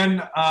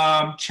 again,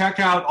 check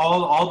out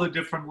all the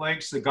different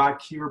links, the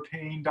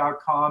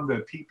gotcurepain.com,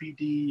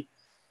 the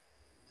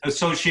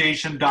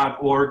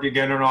ppdassociation.org,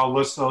 again, and I'll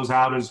list those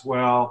out as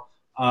well.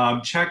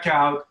 Check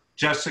out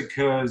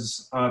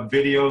Jessica's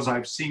videos.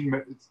 I've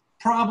seen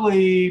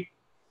probably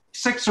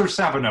 6 or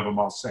 7 of them,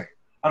 I'll say.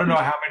 I don't know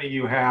how many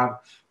you have,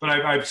 but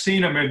I've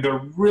seen them, and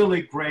they're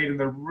really great, and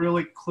they're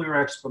really clear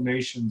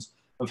explanations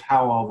of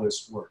how all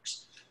this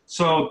works.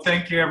 So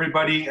thank you,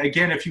 everybody.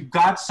 Again, if you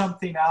got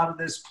something out of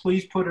this,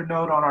 please put a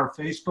note on our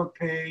Facebook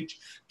page.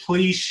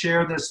 Please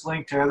share this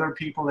link to other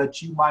people that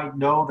you might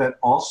know that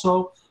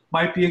also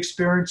might be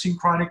experiencing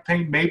chronic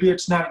pain. Maybe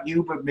it's not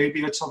you, but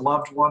maybe it's a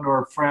loved one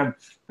or a friend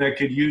that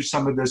could use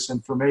some of this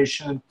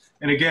information.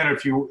 And again,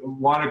 if you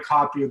want a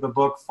copy of the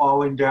book,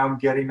 Falling Down,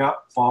 Getting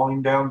Up,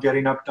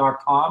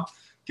 fallingdowngettingup.com,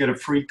 get a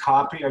free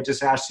copy. I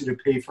just asked you to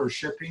pay for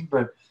shipping,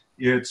 but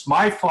it's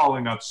my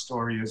falling up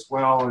story as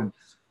well.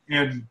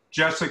 And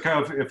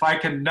Jessica, if I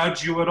can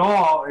nudge you at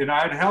all, and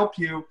I'd help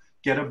you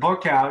get a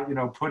book out, you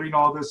know, putting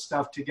all this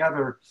stuff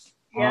together,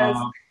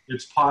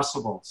 it's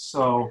possible.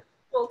 So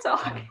we'll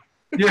talk.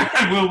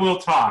 We'll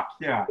talk.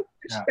 Yeah.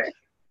 Sure.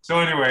 So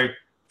anyway,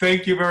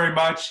 thank you very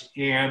much.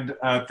 And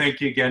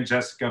thank you again,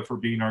 Jessica, for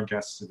being our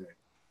guest today.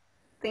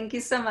 Thank you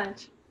so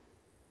much.